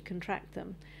remember to contract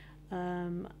them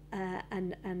and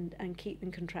keep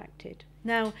them contracted.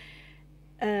 Now,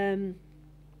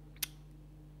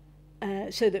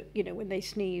 so that, you know, when they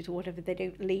sneeze or whatever, they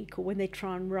don't leak, or when they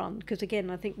try and run. Because again,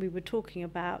 I think we were talking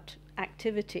about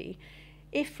activity.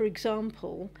 If, for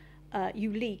example,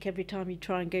 you leak every time you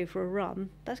try and go for a run,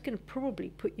 that's going to probably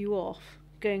put you off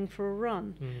going for a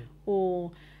run,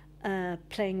 or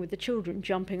playing with the children,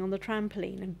 jumping on the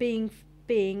trampoline and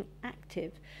being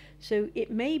active. So it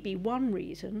may be one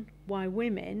reason why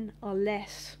women are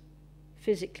less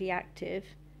physically active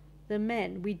than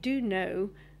men. We do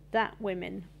know that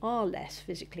women are less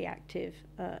physically active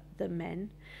than men,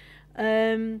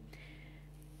 and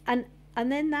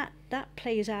then that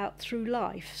plays out through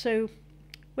life. So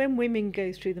when women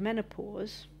go through the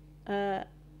menopause, their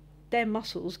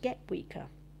muscles get weaker.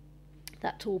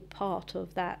 That's all part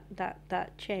of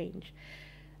that change.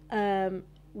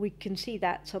 We can see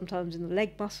that sometimes in the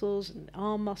leg muscles and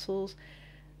arm muscles,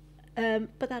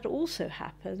 but that also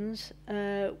happens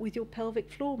with your pelvic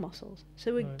floor muscles.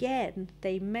 So again,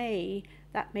 that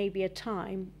may be a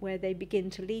time where they begin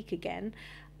to leak again,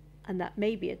 and that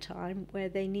may be a time where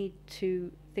they need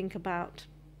to think about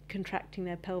contracting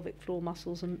their pelvic floor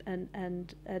muscles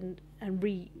and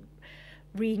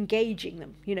re-engaging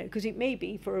them. You know, because it may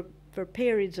be for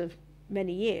periods of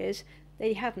many years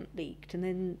they haven't leaked,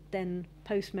 and then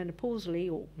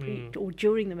post-menopausally or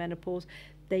during the menopause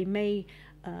they may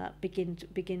begin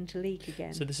to leak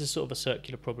again. So this is sort of a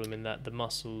circular problem in that the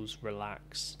muscles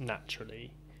relax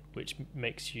naturally, which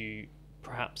makes you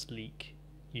perhaps leak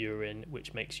urine,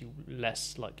 which makes you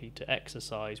less likely to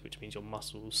exercise, which means your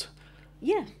muscles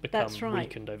become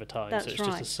weakened over time. That's so it's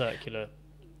just a circular.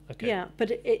 Okay. Yeah, but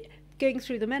it going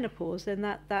through the menopause, then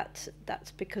that's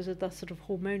because of the sort of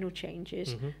hormonal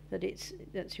changes,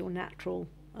 that's your natural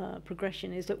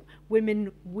progression, is that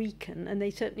women weaken, and they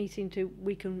certainly seem to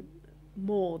weaken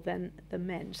more than the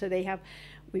men. So they have,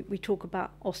 we talk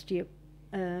about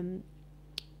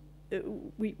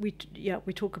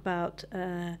we talk about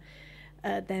their,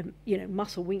 you know,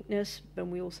 muscle weakness,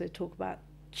 and we also talk about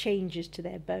changes to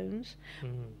their bones.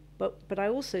 But I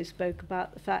also spoke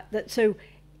about the fact that, so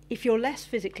if you're less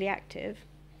physically active,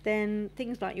 then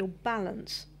things like your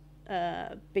balance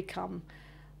become,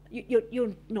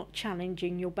 you're not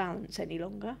challenging your balance any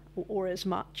longer or as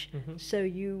much. So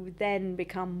you then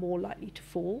become more likely to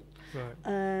fall.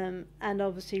 And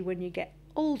obviously when you get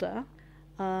older,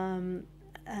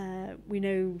 we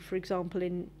know, for example,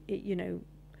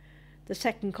 the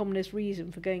second commonest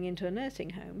reason for going into a nursing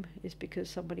home is because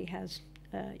somebody has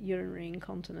urinary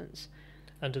incontinence.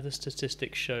 And do the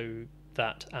statistics show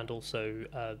that, and also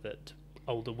that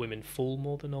older women fall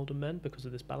more than older men because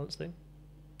of this balance thing?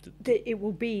 It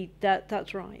will be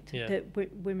that's right. Yeah. That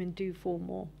women do fall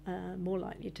more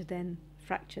likely to then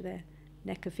fracture their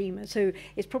neck or femur. So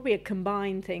it's probably a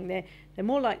combined thing. They're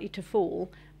more likely to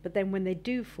fall, but then when they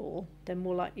do fall, they're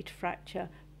more likely to fracture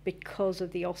because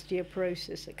of the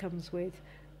osteoporosis that comes with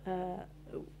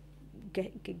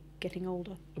getting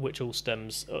older. Which all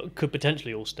stems, could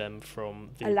potentially all stem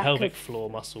from the pelvic floor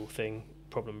muscle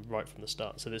problem right from the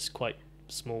start. So this quite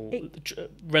small,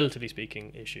 relatively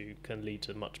speaking, issue can lead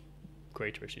to much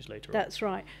greater issues later on. That's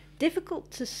right.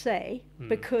 Difficult to say,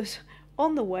 because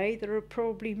on the way there are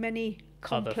probably many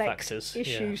complex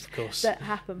issues that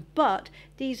happen. But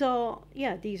these are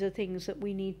things that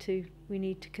we need to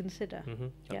consider.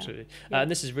 Absolutely. And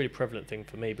this is a really prevalent thing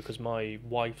for me, because my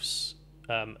wife's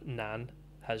nan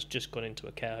has just gone into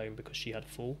a care home because she had a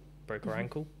fall, broke her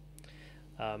ankle,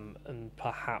 and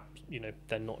perhaps, you know,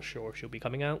 they're not sure if she'll be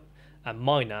coming out. And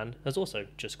my nan has also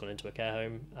just gone into a care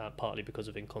home, partly because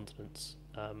of incontinence,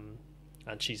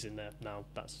 and she's in there now.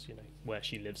 That's, you know, where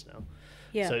she lives now.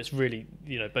 Yeah. So it's really,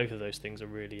 you know, both of those things are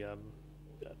really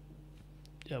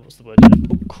what's the word?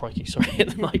 Oh, crikey, sorry,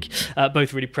 hit the mic.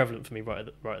 Both really prevalent for me right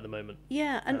at the moment.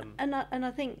 Yeah, and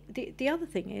I think the other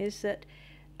thing is that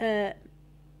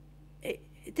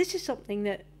this is something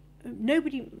that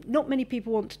not many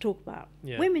people want to talk about.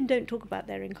 Yeah. Women don't talk about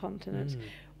their incontinence.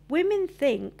 Women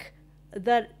think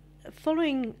that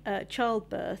following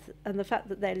childbirth and the fact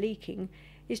that they're leaking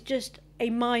is just a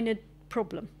minor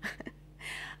problem.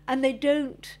 And they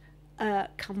don't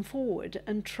come forward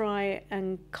and try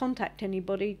and contact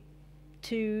anybody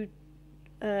to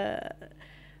get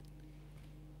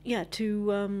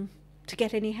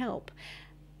any help.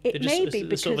 It may be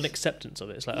because sort of an acceptance of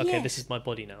it. It's like, okay, this is my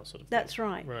body now, sort of thing. That's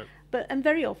right. And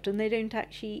very often they don't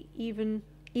actually even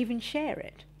share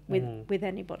it with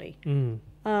anybody.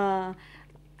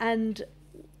 And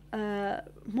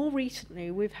more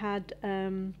recently we've had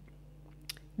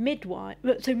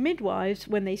midwives,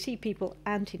 when they see people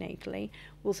antenatally,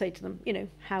 will say to them,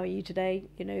 how are you today?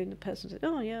 And the person says,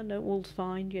 oh yeah, no, all's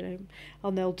fine,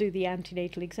 and they'll do the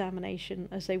antenatal examination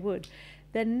as they would.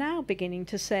 They're now beginning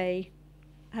to say,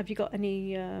 have you got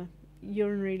any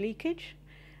urinary leakage?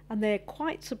 And they're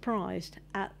quite surprised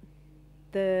at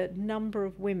the number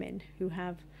of women who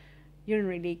have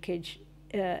urinary leakage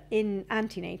in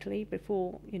antenatally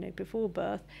before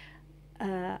birth.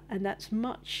 And that's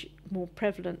much more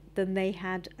prevalent than they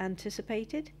had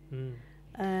anticipated.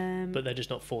 But they're just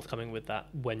not forthcoming with that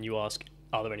when you ask,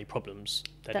 are there any problems?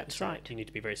 That's right. You need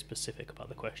to be very specific about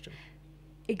the question.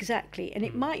 Exactly. And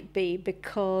it might be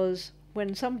because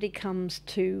when somebody comes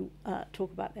to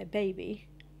talk about their baby,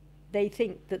 they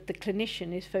think that the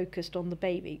clinician is focused on the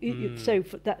baby. So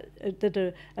for that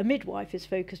a midwife is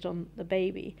focused on the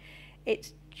baby.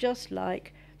 It's just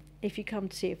like if you come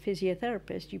to see a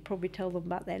physiotherapist, you probably tell them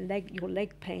about your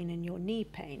leg pain and your knee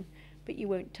pain, but you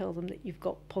won't tell them that you've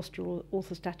got postural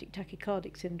orthostatic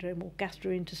tachycardic syndrome or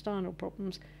gastrointestinal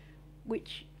problems,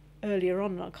 which earlier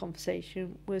on in our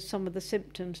conversation were some of the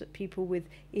symptoms that people with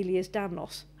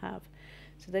Ehlers-Danlos have.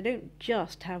 So they don't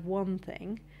just have one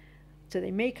thing. So they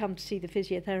may come to see the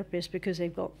physiotherapist because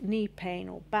they've got knee pain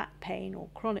or back pain or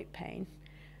chronic pain,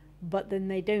 but then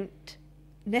they don't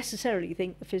necessarily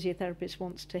think the physiotherapist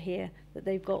wants to hear that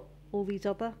they've got all these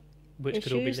other which issues,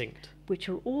 could all be linked. Which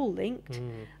are all linked,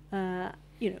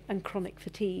 and chronic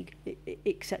fatigue,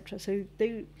 etc. So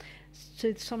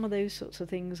some of those sorts of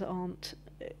things aren't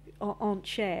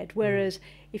shared. Whereas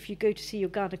if you go to see your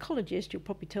gynecologist, you'll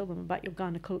probably tell them about your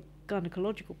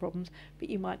gynecological problems, but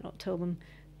you might not tell them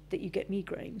that you get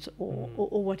migraines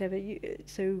or whatever.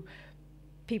 So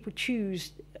people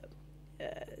choose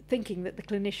thinking that the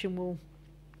clinician will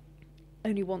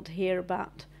only want to hear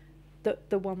about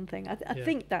the one thing. I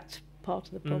think that's part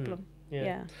of the problem.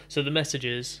 Yeah. So the message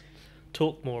is,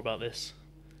 talk more about this.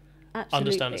 Absolutely.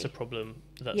 Understand it's a problem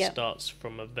that starts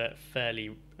from a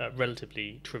fairly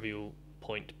relatively trivial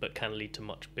point, but can lead to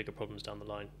much bigger problems down the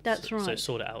line. That's right. So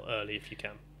sort it out early if you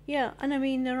can. Yeah, and I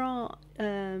mean there are.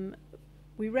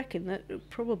 We reckon that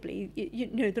probably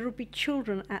there will be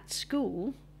children at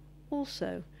school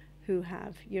also who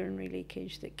have urinary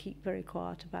leakage that keep very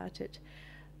quiet about it,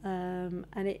 and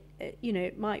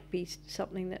it might be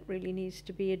something that really needs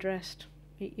to be addressed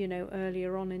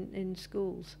earlier on in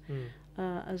schools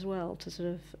as well, to sort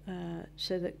of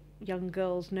so that young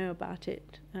girls know about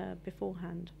it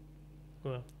beforehand.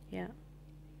 Well, yeah.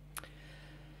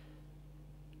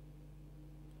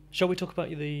 Shall we talk about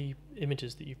the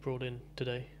images that you've brought in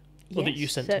today? Or that you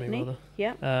sent certainly. to me, rather.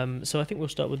 Yeah. So I think we'll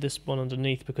start with this one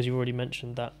underneath, because you've already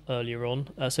mentioned that earlier on.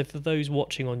 So for those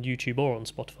watching on YouTube or on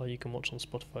Spotify, you can watch on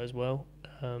Spotify as well.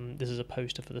 This is a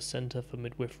poster for the Centre for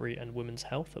Midwifery and Women's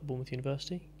Health at Bournemouth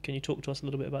University. Can you talk to us a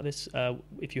little bit about this,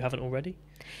 if you haven't already?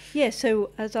 Yeah,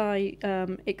 so as I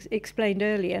explained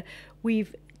earlier,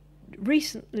 we've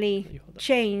recently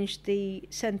changed the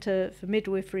Centre for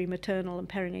Midwifery, Maternal and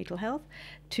Perinatal Health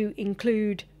to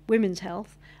include women's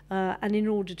health, and in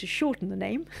order to shorten the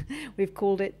name, we've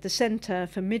called it the Centre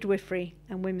for Midwifery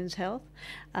and Women's Health,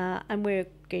 and we're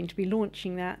going to be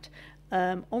launching that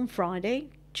on Friday,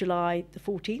 July the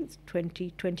 14th,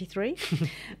 2023,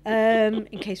 in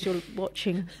case you're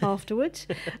watching afterwards.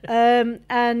 The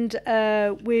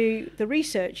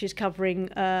research is covering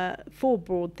 4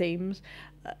 broad themes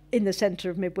in the Centre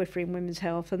of Midwifery and Women's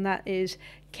Health, and that is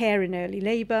care in early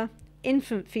labour,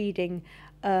 infant feeding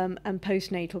and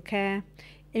postnatal care,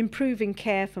 improving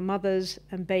care for mothers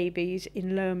and babies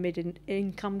in low and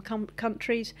mid-income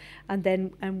countries, and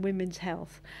women's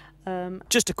health.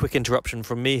 Just a quick interruption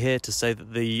from me here to say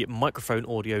that the microphone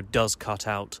audio does cut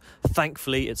out.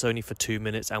 Thankfully, it's only for 2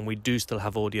 minutes, and we do still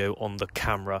have audio on the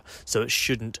camera, so it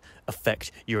shouldn't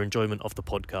affect your enjoyment of the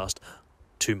podcast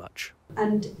too much.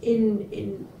 And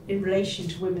in relation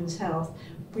to women's health,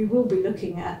 we will be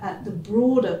looking at the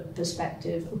broader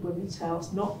perspective of women's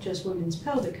health, not just women's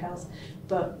pelvic health,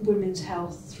 but women's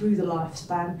health through the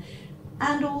lifespan.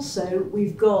 And also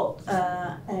we've got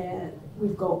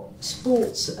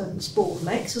sports and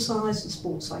exercise and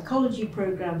sports psychology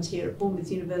programs here at Bournemouth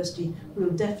University.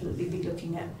 We'll definitely be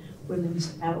looking at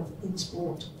women's health in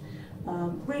sport.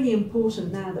 Really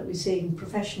important now that we're seeing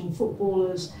professional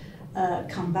footballers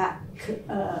come back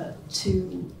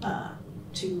to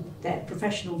their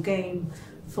professional game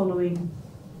following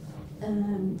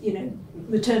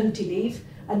maternity leave,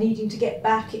 and needing to get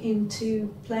back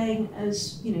into playing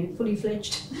as fully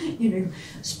fledged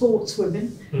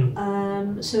sportswomen.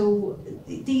 So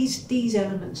these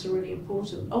elements are really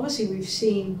important. Obviously, we've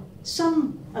seen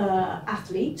some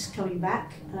athletes coming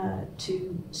back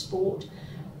to sport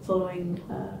following,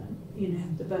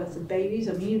 the birth of babies.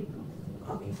 I mean,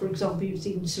 for example, you've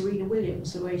seen Serena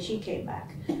Williams, the way she came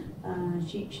back.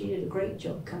 She did a great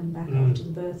job coming back after the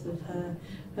birth of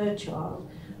her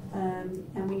child.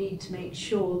 And we need to make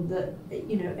sure that,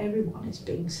 everyone is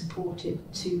being supported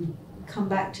to come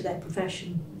back to their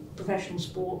professional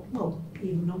sport, well,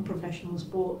 even non-professional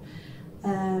sport,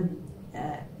 to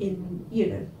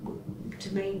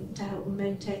help them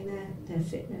maintain their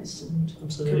fitness and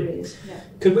careers. Yeah.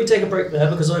 Could we take a break there,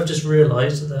 because I've just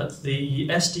realised that the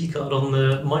SD card on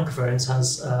the microphones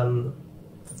has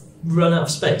run out of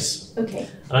space. Okay.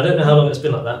 And I don't know how long it's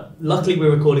been like that. Luckily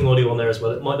we're recording audio on there as well.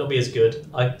 It might not be as good.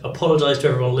 I apologise to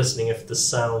everyone listening if the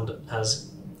sound has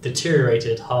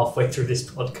deteriorated halfway through this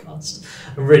podcast.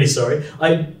 I'm really sorry.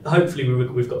 Hopefully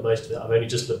we've got most of it. I've only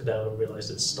just looked down and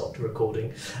realised it's stopped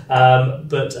recording.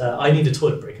 But I need a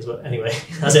toilet break as well. Anyway,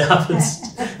 as it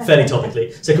happens, fairly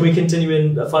topically. So can we continue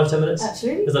in 5-10 minutes?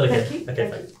 Absolutely. Is that okay? Thank you. Okay,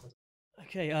 thanks.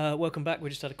 Okay, welcome back. We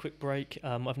just had a quick break.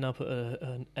 I've now put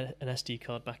an SD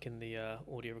card back in the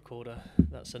audio recorder.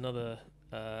 That's another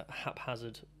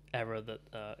haphazard error that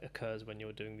occurs when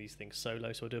you're doing these things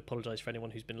solo. So I do apologise for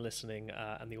anyone who's been listening,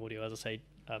 and the audio, as I say,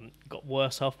 got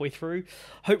worse halfway through.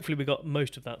 Hopefully we got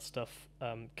most of that stuff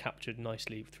captured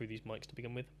nicely through these mics to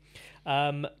begin with.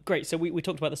 Great. So we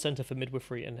talked about the Centre for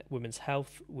Midwifery and Women's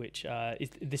Health, which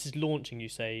this is launching, you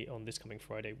say, on this coming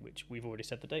Friday, which we've already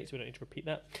said the date, so we don't need to repeat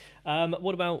that.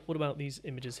 What about these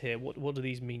images here? What do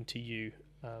these mean to you?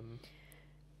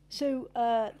 So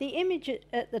the image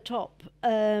at the top,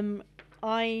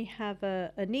 I have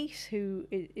a niece who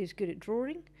is good at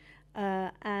drawing,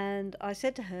 and I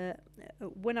said to her,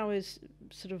 when I was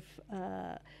sort of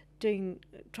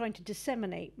trying to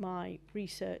disseminate my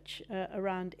research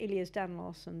around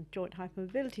Ehlers-Danlos and joint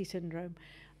hypermobility syndrome,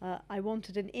 I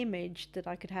wanted an image that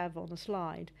I could have on a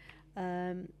slide,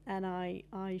 and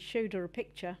I showed her a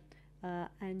picture,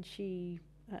 and she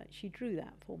drew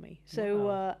that for me. So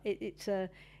wow.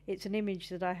 It's an image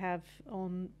that I have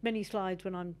on many slides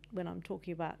when I'm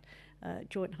talking about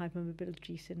joint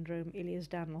hypermobility syndrome,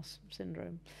 Ehlers-Danlos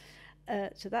syndrome.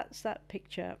 So that's that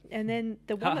picture. And then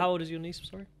the one. How old is your niece?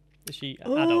 Sorry, is she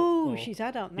adult? Oh, she's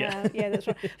adult now. Yeah, yeah, that's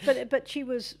right. But she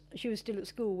was still at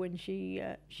school when she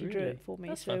drew Really? it for me.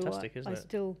 That's so fantastic, isn't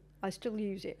it? I still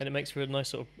use it. And it makes for a nice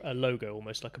sort of a logo,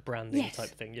 almost like a branding type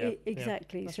thing. Yeah,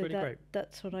 exactly. Yeah. That's so really great.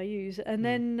 That's what I use. And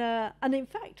then, and in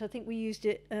fact, I think we used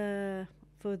it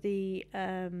for the.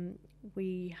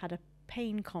 We had a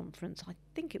pain conference. I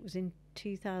think it was in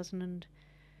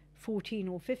 2014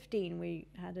 or 15. We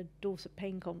had a Dorset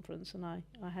pain conference, and I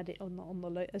had it on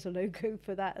the as a logo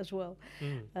for that as well.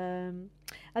 And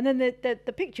then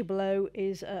the picture below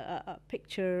is a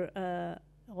picture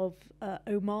of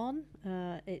Oman.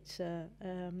 It's a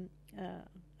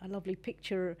lovely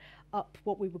picture up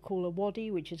what we would call a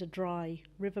wadi, which is a dry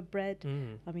riverbed.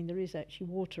 I mean, there is actually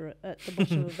water at the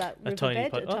bottom of that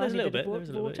riverbed. There's a little bit of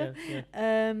water. Yeah.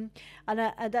 And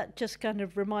that just kind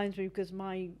of reminds me, because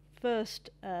my first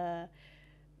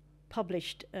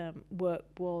published work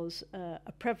was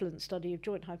a prevalent study of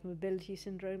joint hypermobility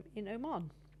syndrome in Oman.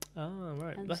 Oh,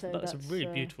 right. And That's a really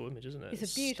beautiful image, isn't it?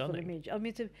 It's a beautiful stunning. image. I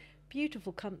mean, it's a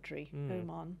beautiful country,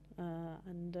 Oman,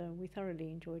 and we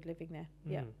thoroughly enjoyed living there.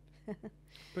 Yeah.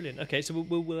 Brilliant. Okay, so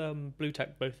we'll blue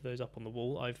tack both of those up on the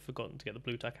wall. I've forgotten to get the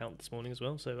blue tack out this morning as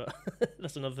well, so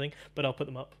that's another thing. But I'll put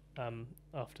them up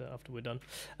after we're done.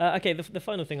 Okay, the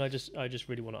final thing I just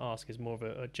really want to ask is more of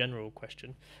a general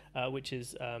question, which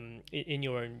is in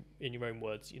your own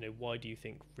words, why do you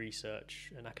think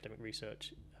research and academic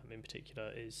research in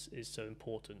particular is so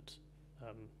important?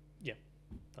 Yeah,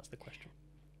 that's the question.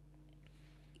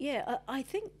 Yeah, I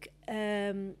think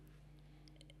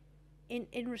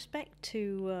in respect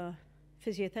to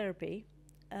physiotherapy,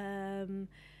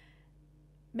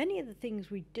 many of the things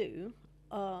we do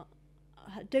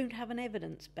don't have an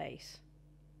evidence base.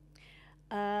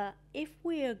 If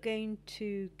we are going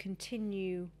to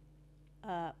continue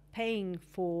paying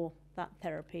for that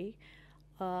therapy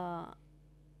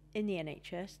in the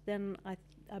NHS, then I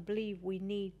believe we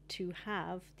need to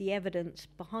have the evidence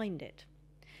behind it.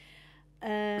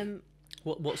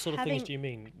 What sort of things do you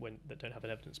mean that don't have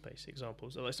an evidence base?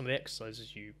 Examples, like some of the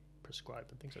exercises you prescribe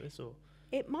and things like this, or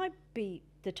it might be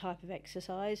the type of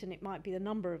exercise, and it might be the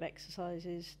number of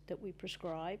exercises that we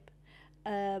prescribe.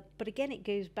 But again, it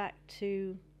goes back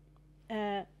to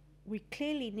we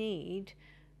clearly need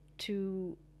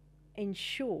to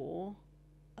ensure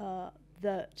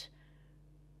that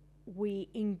we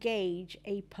engage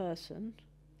a person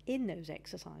in those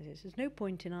exercises. There's no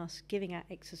point in us giving out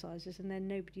exercises and then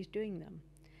nobody's doing them.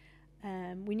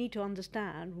 we need to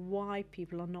understand why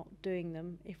people are not doing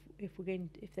them if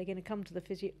they're going to come to the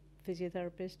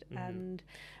physiotherapist. And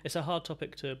it's a hard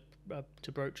topic to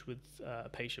broach with a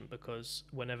patient, because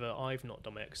whenever I've not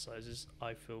done my exercises,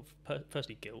 I feel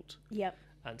firstly guilt. Yep.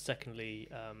 And secondly,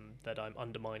 that I'm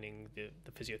undermining the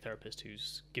physiotherapist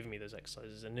who's giving me those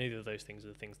exercises, and neither of those things are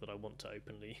the things that I want to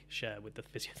openly share with the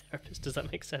physiotherapist. Does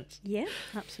that make sense? Yeah,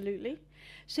 absolutely.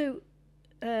 So,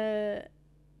 and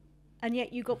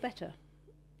yet you got better.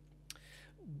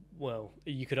 Well,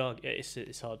 you could argue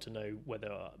it's hard to know whether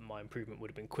my improvement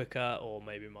would have been quicker, or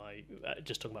maybe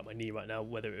just talking about my knee right now,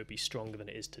 whether it would be stronger than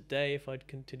it is today if I'd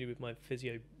continued with my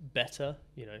physio better.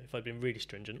 If I'd been really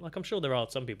stringent. Like, I'm sure there are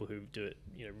some people who do it,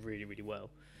 really, really well.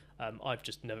 I've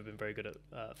just never been very good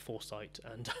at foresight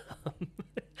and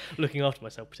looking after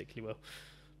myself particularly well.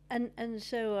 And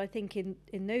so I think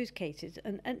in those cases,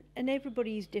 and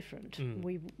everybody's different.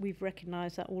 We've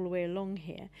recognised that all the way along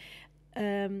here.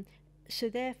 So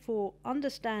therefore,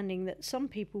 understanding that some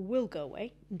people will go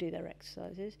away and do their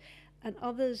exercises and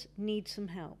others need some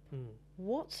help.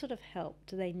 What sort of help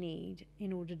do they need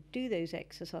in order to do those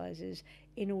exercises,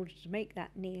 in order to make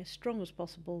that knee as strong as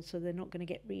possible so they're not going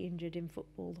to get re-injured in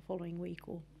football the following week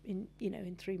or in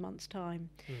 3 months' time?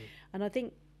 And I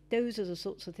think those are the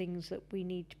sorts of things that we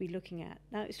need to be looking at.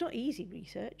 Now, it's not easy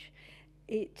research.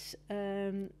 It's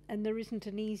and there isn't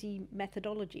an easy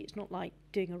methodology. It's not like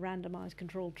doing a randomised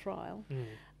controlled trial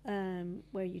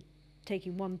where you're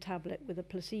taking one tablet with a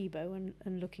placebo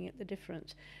and looking at the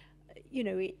difference.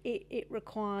 It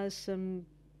requires some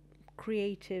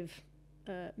creative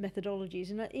methodologies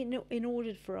in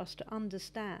order for us to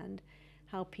understand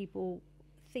how people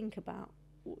think about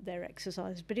their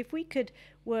exercise. But if we could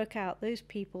work out those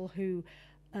people who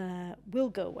will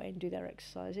go away and do their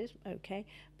exercises, okay,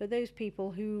 but those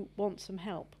people who want some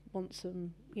help, want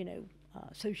some,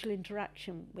 social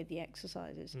interaction with the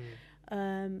exercises,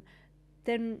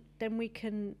 then we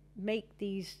can make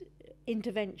these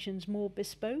interventions more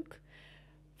bespoke.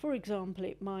 For example,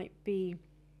 it might be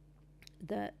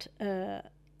that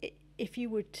if you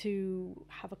were to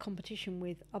have a competition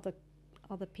with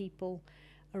other people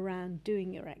around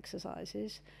doing your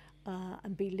exercises,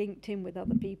 and be linked in with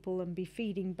other people and be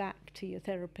feeding back to your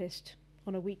therapist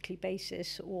on a weekly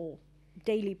basis or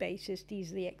daily basis,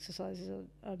 these are the exercises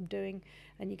I'm doing,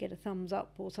 and you get a thumbs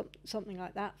up or something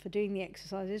like that for doing the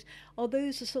exercises. Are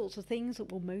those the sorts of things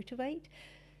that will motivate?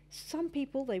 Some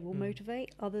people they will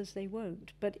motivate, others they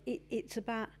won't. But it's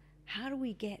about how do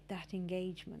we get that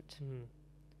engagement?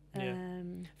 Yeah.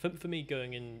 For me,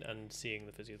 going in and seeing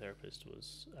the physiotherapist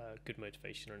was good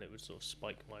motivation, and it would sort of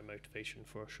spike my motivation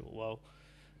for a short while.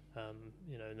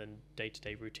 And then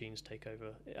day-to-day routines take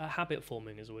over. Habit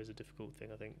forming is always a difficult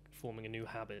thing, I think. Forming a new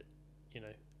habit,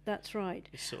 That's right.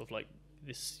 It's sort of like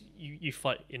this, you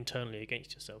fight internally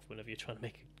against yourself whenever you're trying to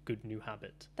make a good new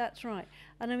habit. That's right.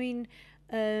 And I mean,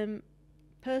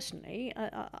 personally,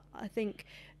 I think...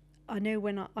 I know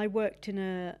when I worked in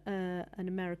an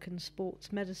American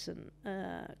sports medicine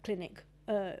clinic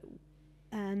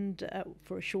and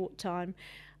for a short time,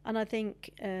 and I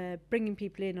think bringing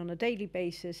people in on a daily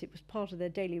basis, it was part of their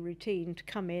daily routine to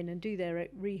come in and do their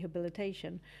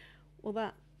rehabilitation.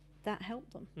 Well, that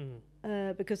helped them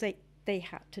because they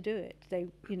had to do it.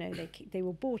 They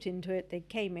were bought into it. They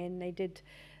came in. They did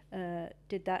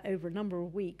that over a number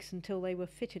of weeks until they were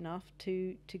fit enough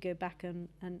to go back and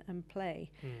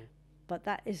play. But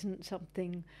that isn't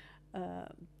something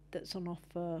that's on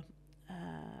offer,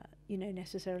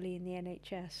 necessarily in the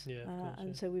NHS. Yeah, of course,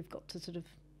 and so we've got to sort of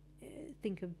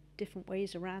think of different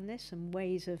ways around this and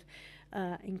ways of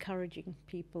encouraging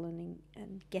people and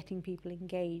getting people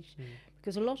engaged.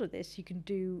 Because a lot of this you can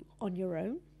do on your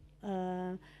own,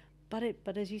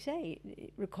 but as you say,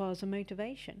 it requires a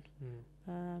motivation.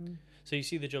 So you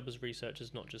see the job as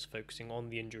researchers not just focusing on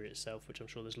the injury itself, which I'm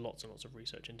sure there's lots and lots of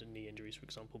research into knee injuries, for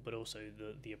example, but also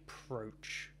the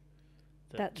approach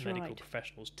that That's medical right.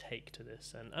 professionals take to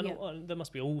this. And there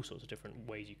must be all sorts of different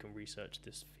ways you can research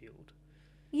this field.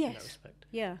 Yes. In that respect.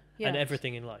 Yeah. And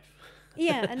everything in life.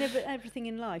 Yeah, and everything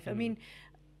in life. I mean,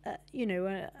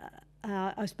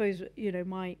 I suppose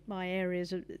my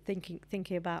areas of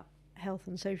thinking about health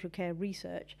and social care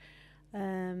research.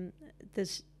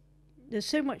 There's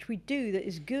so much we do that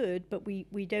is good, but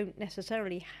we don't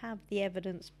necessarily have the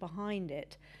evidence behind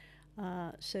it.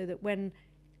 So that when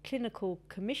clinical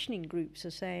commissioning groups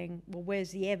are saying, well,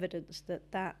 where's the evidence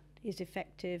that is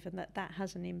effective and that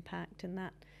has an impact and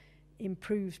that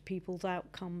improves people's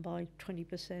outcome by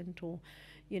 20%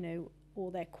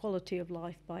 or their quality of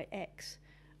life by X.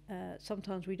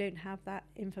 Sometimes we don't have that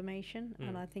information,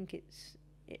 and I think it's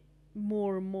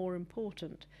more and more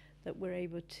important that we're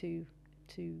able to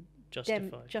to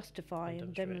justify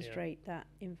and demonstrate that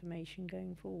information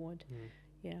going forward.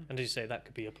 Yeah. And as you say, that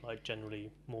could be applied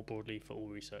generally more broadly for all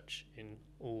research in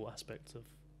all aspects of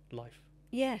life.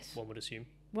 Yes. One would assume.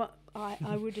 Well,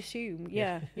 I would assume,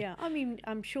 yeah. I mean,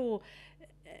 I'm sure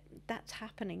that's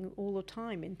happening all the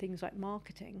time in things like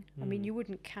marketing. I mean, you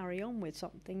wouldn't carry on with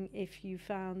something if you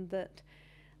found that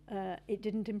it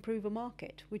didn't improve a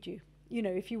market, would you? You know,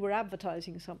 if you were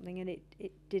advertising something and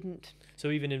it didn't.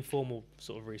 So even informal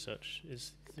sort of research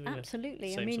is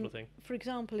absolutely. Same I mean, sort of thing. For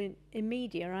example, in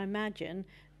media, I imagine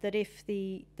that if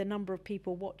the number of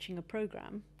people watching a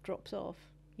program drops off,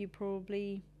 you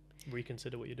probably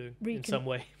reconsider what you're doing in some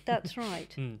way. That's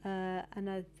right. And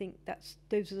I think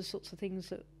those are the sorts of things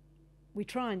that we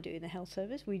try and do in the health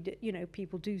service.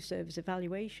 People do service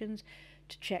evaluations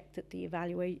to check that the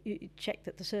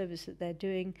service that they're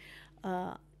doing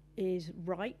is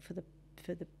right for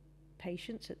the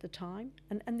patients at the time.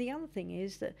 And the other thing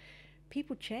is that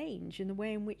people change, and the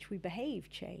way in which we behave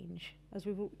change. As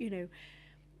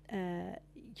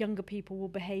younger people will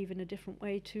behave in a different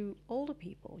way to older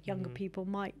people. Younger people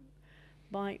might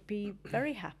be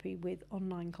very happy with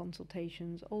online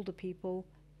consultations. Older people,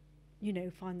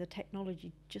 find the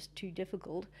technology just too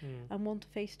difficult and want a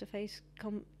face-to-face,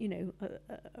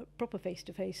 a proper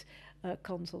face-to-face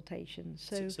consultation.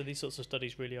 So these sorts of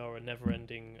studies really are a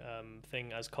never-ending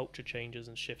thing. As culture changes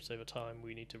and shifts over time,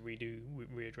 we need to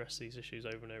readdress these issues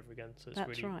over and over again. So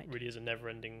it's really is a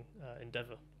never-ending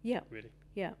endeavour. Yeah. Really.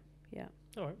 Yeah.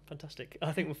 All right, fantastic.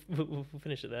 I think we'll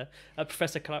finish it there.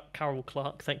 Professor Carol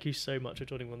Clark, thank you so much for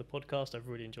joining me on the podcast. I've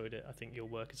really enjoyed it. I think your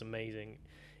work is amazing,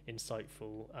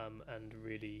 insightful, and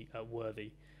really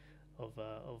worthy of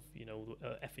all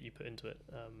the effort you put into it.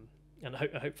 And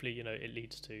hopefully, it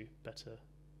leads to better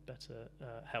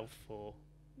health for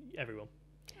everyone,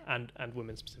 and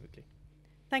women specifically.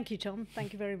 Thank you, Tom.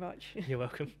 Thank you very much. You're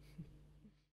welcome.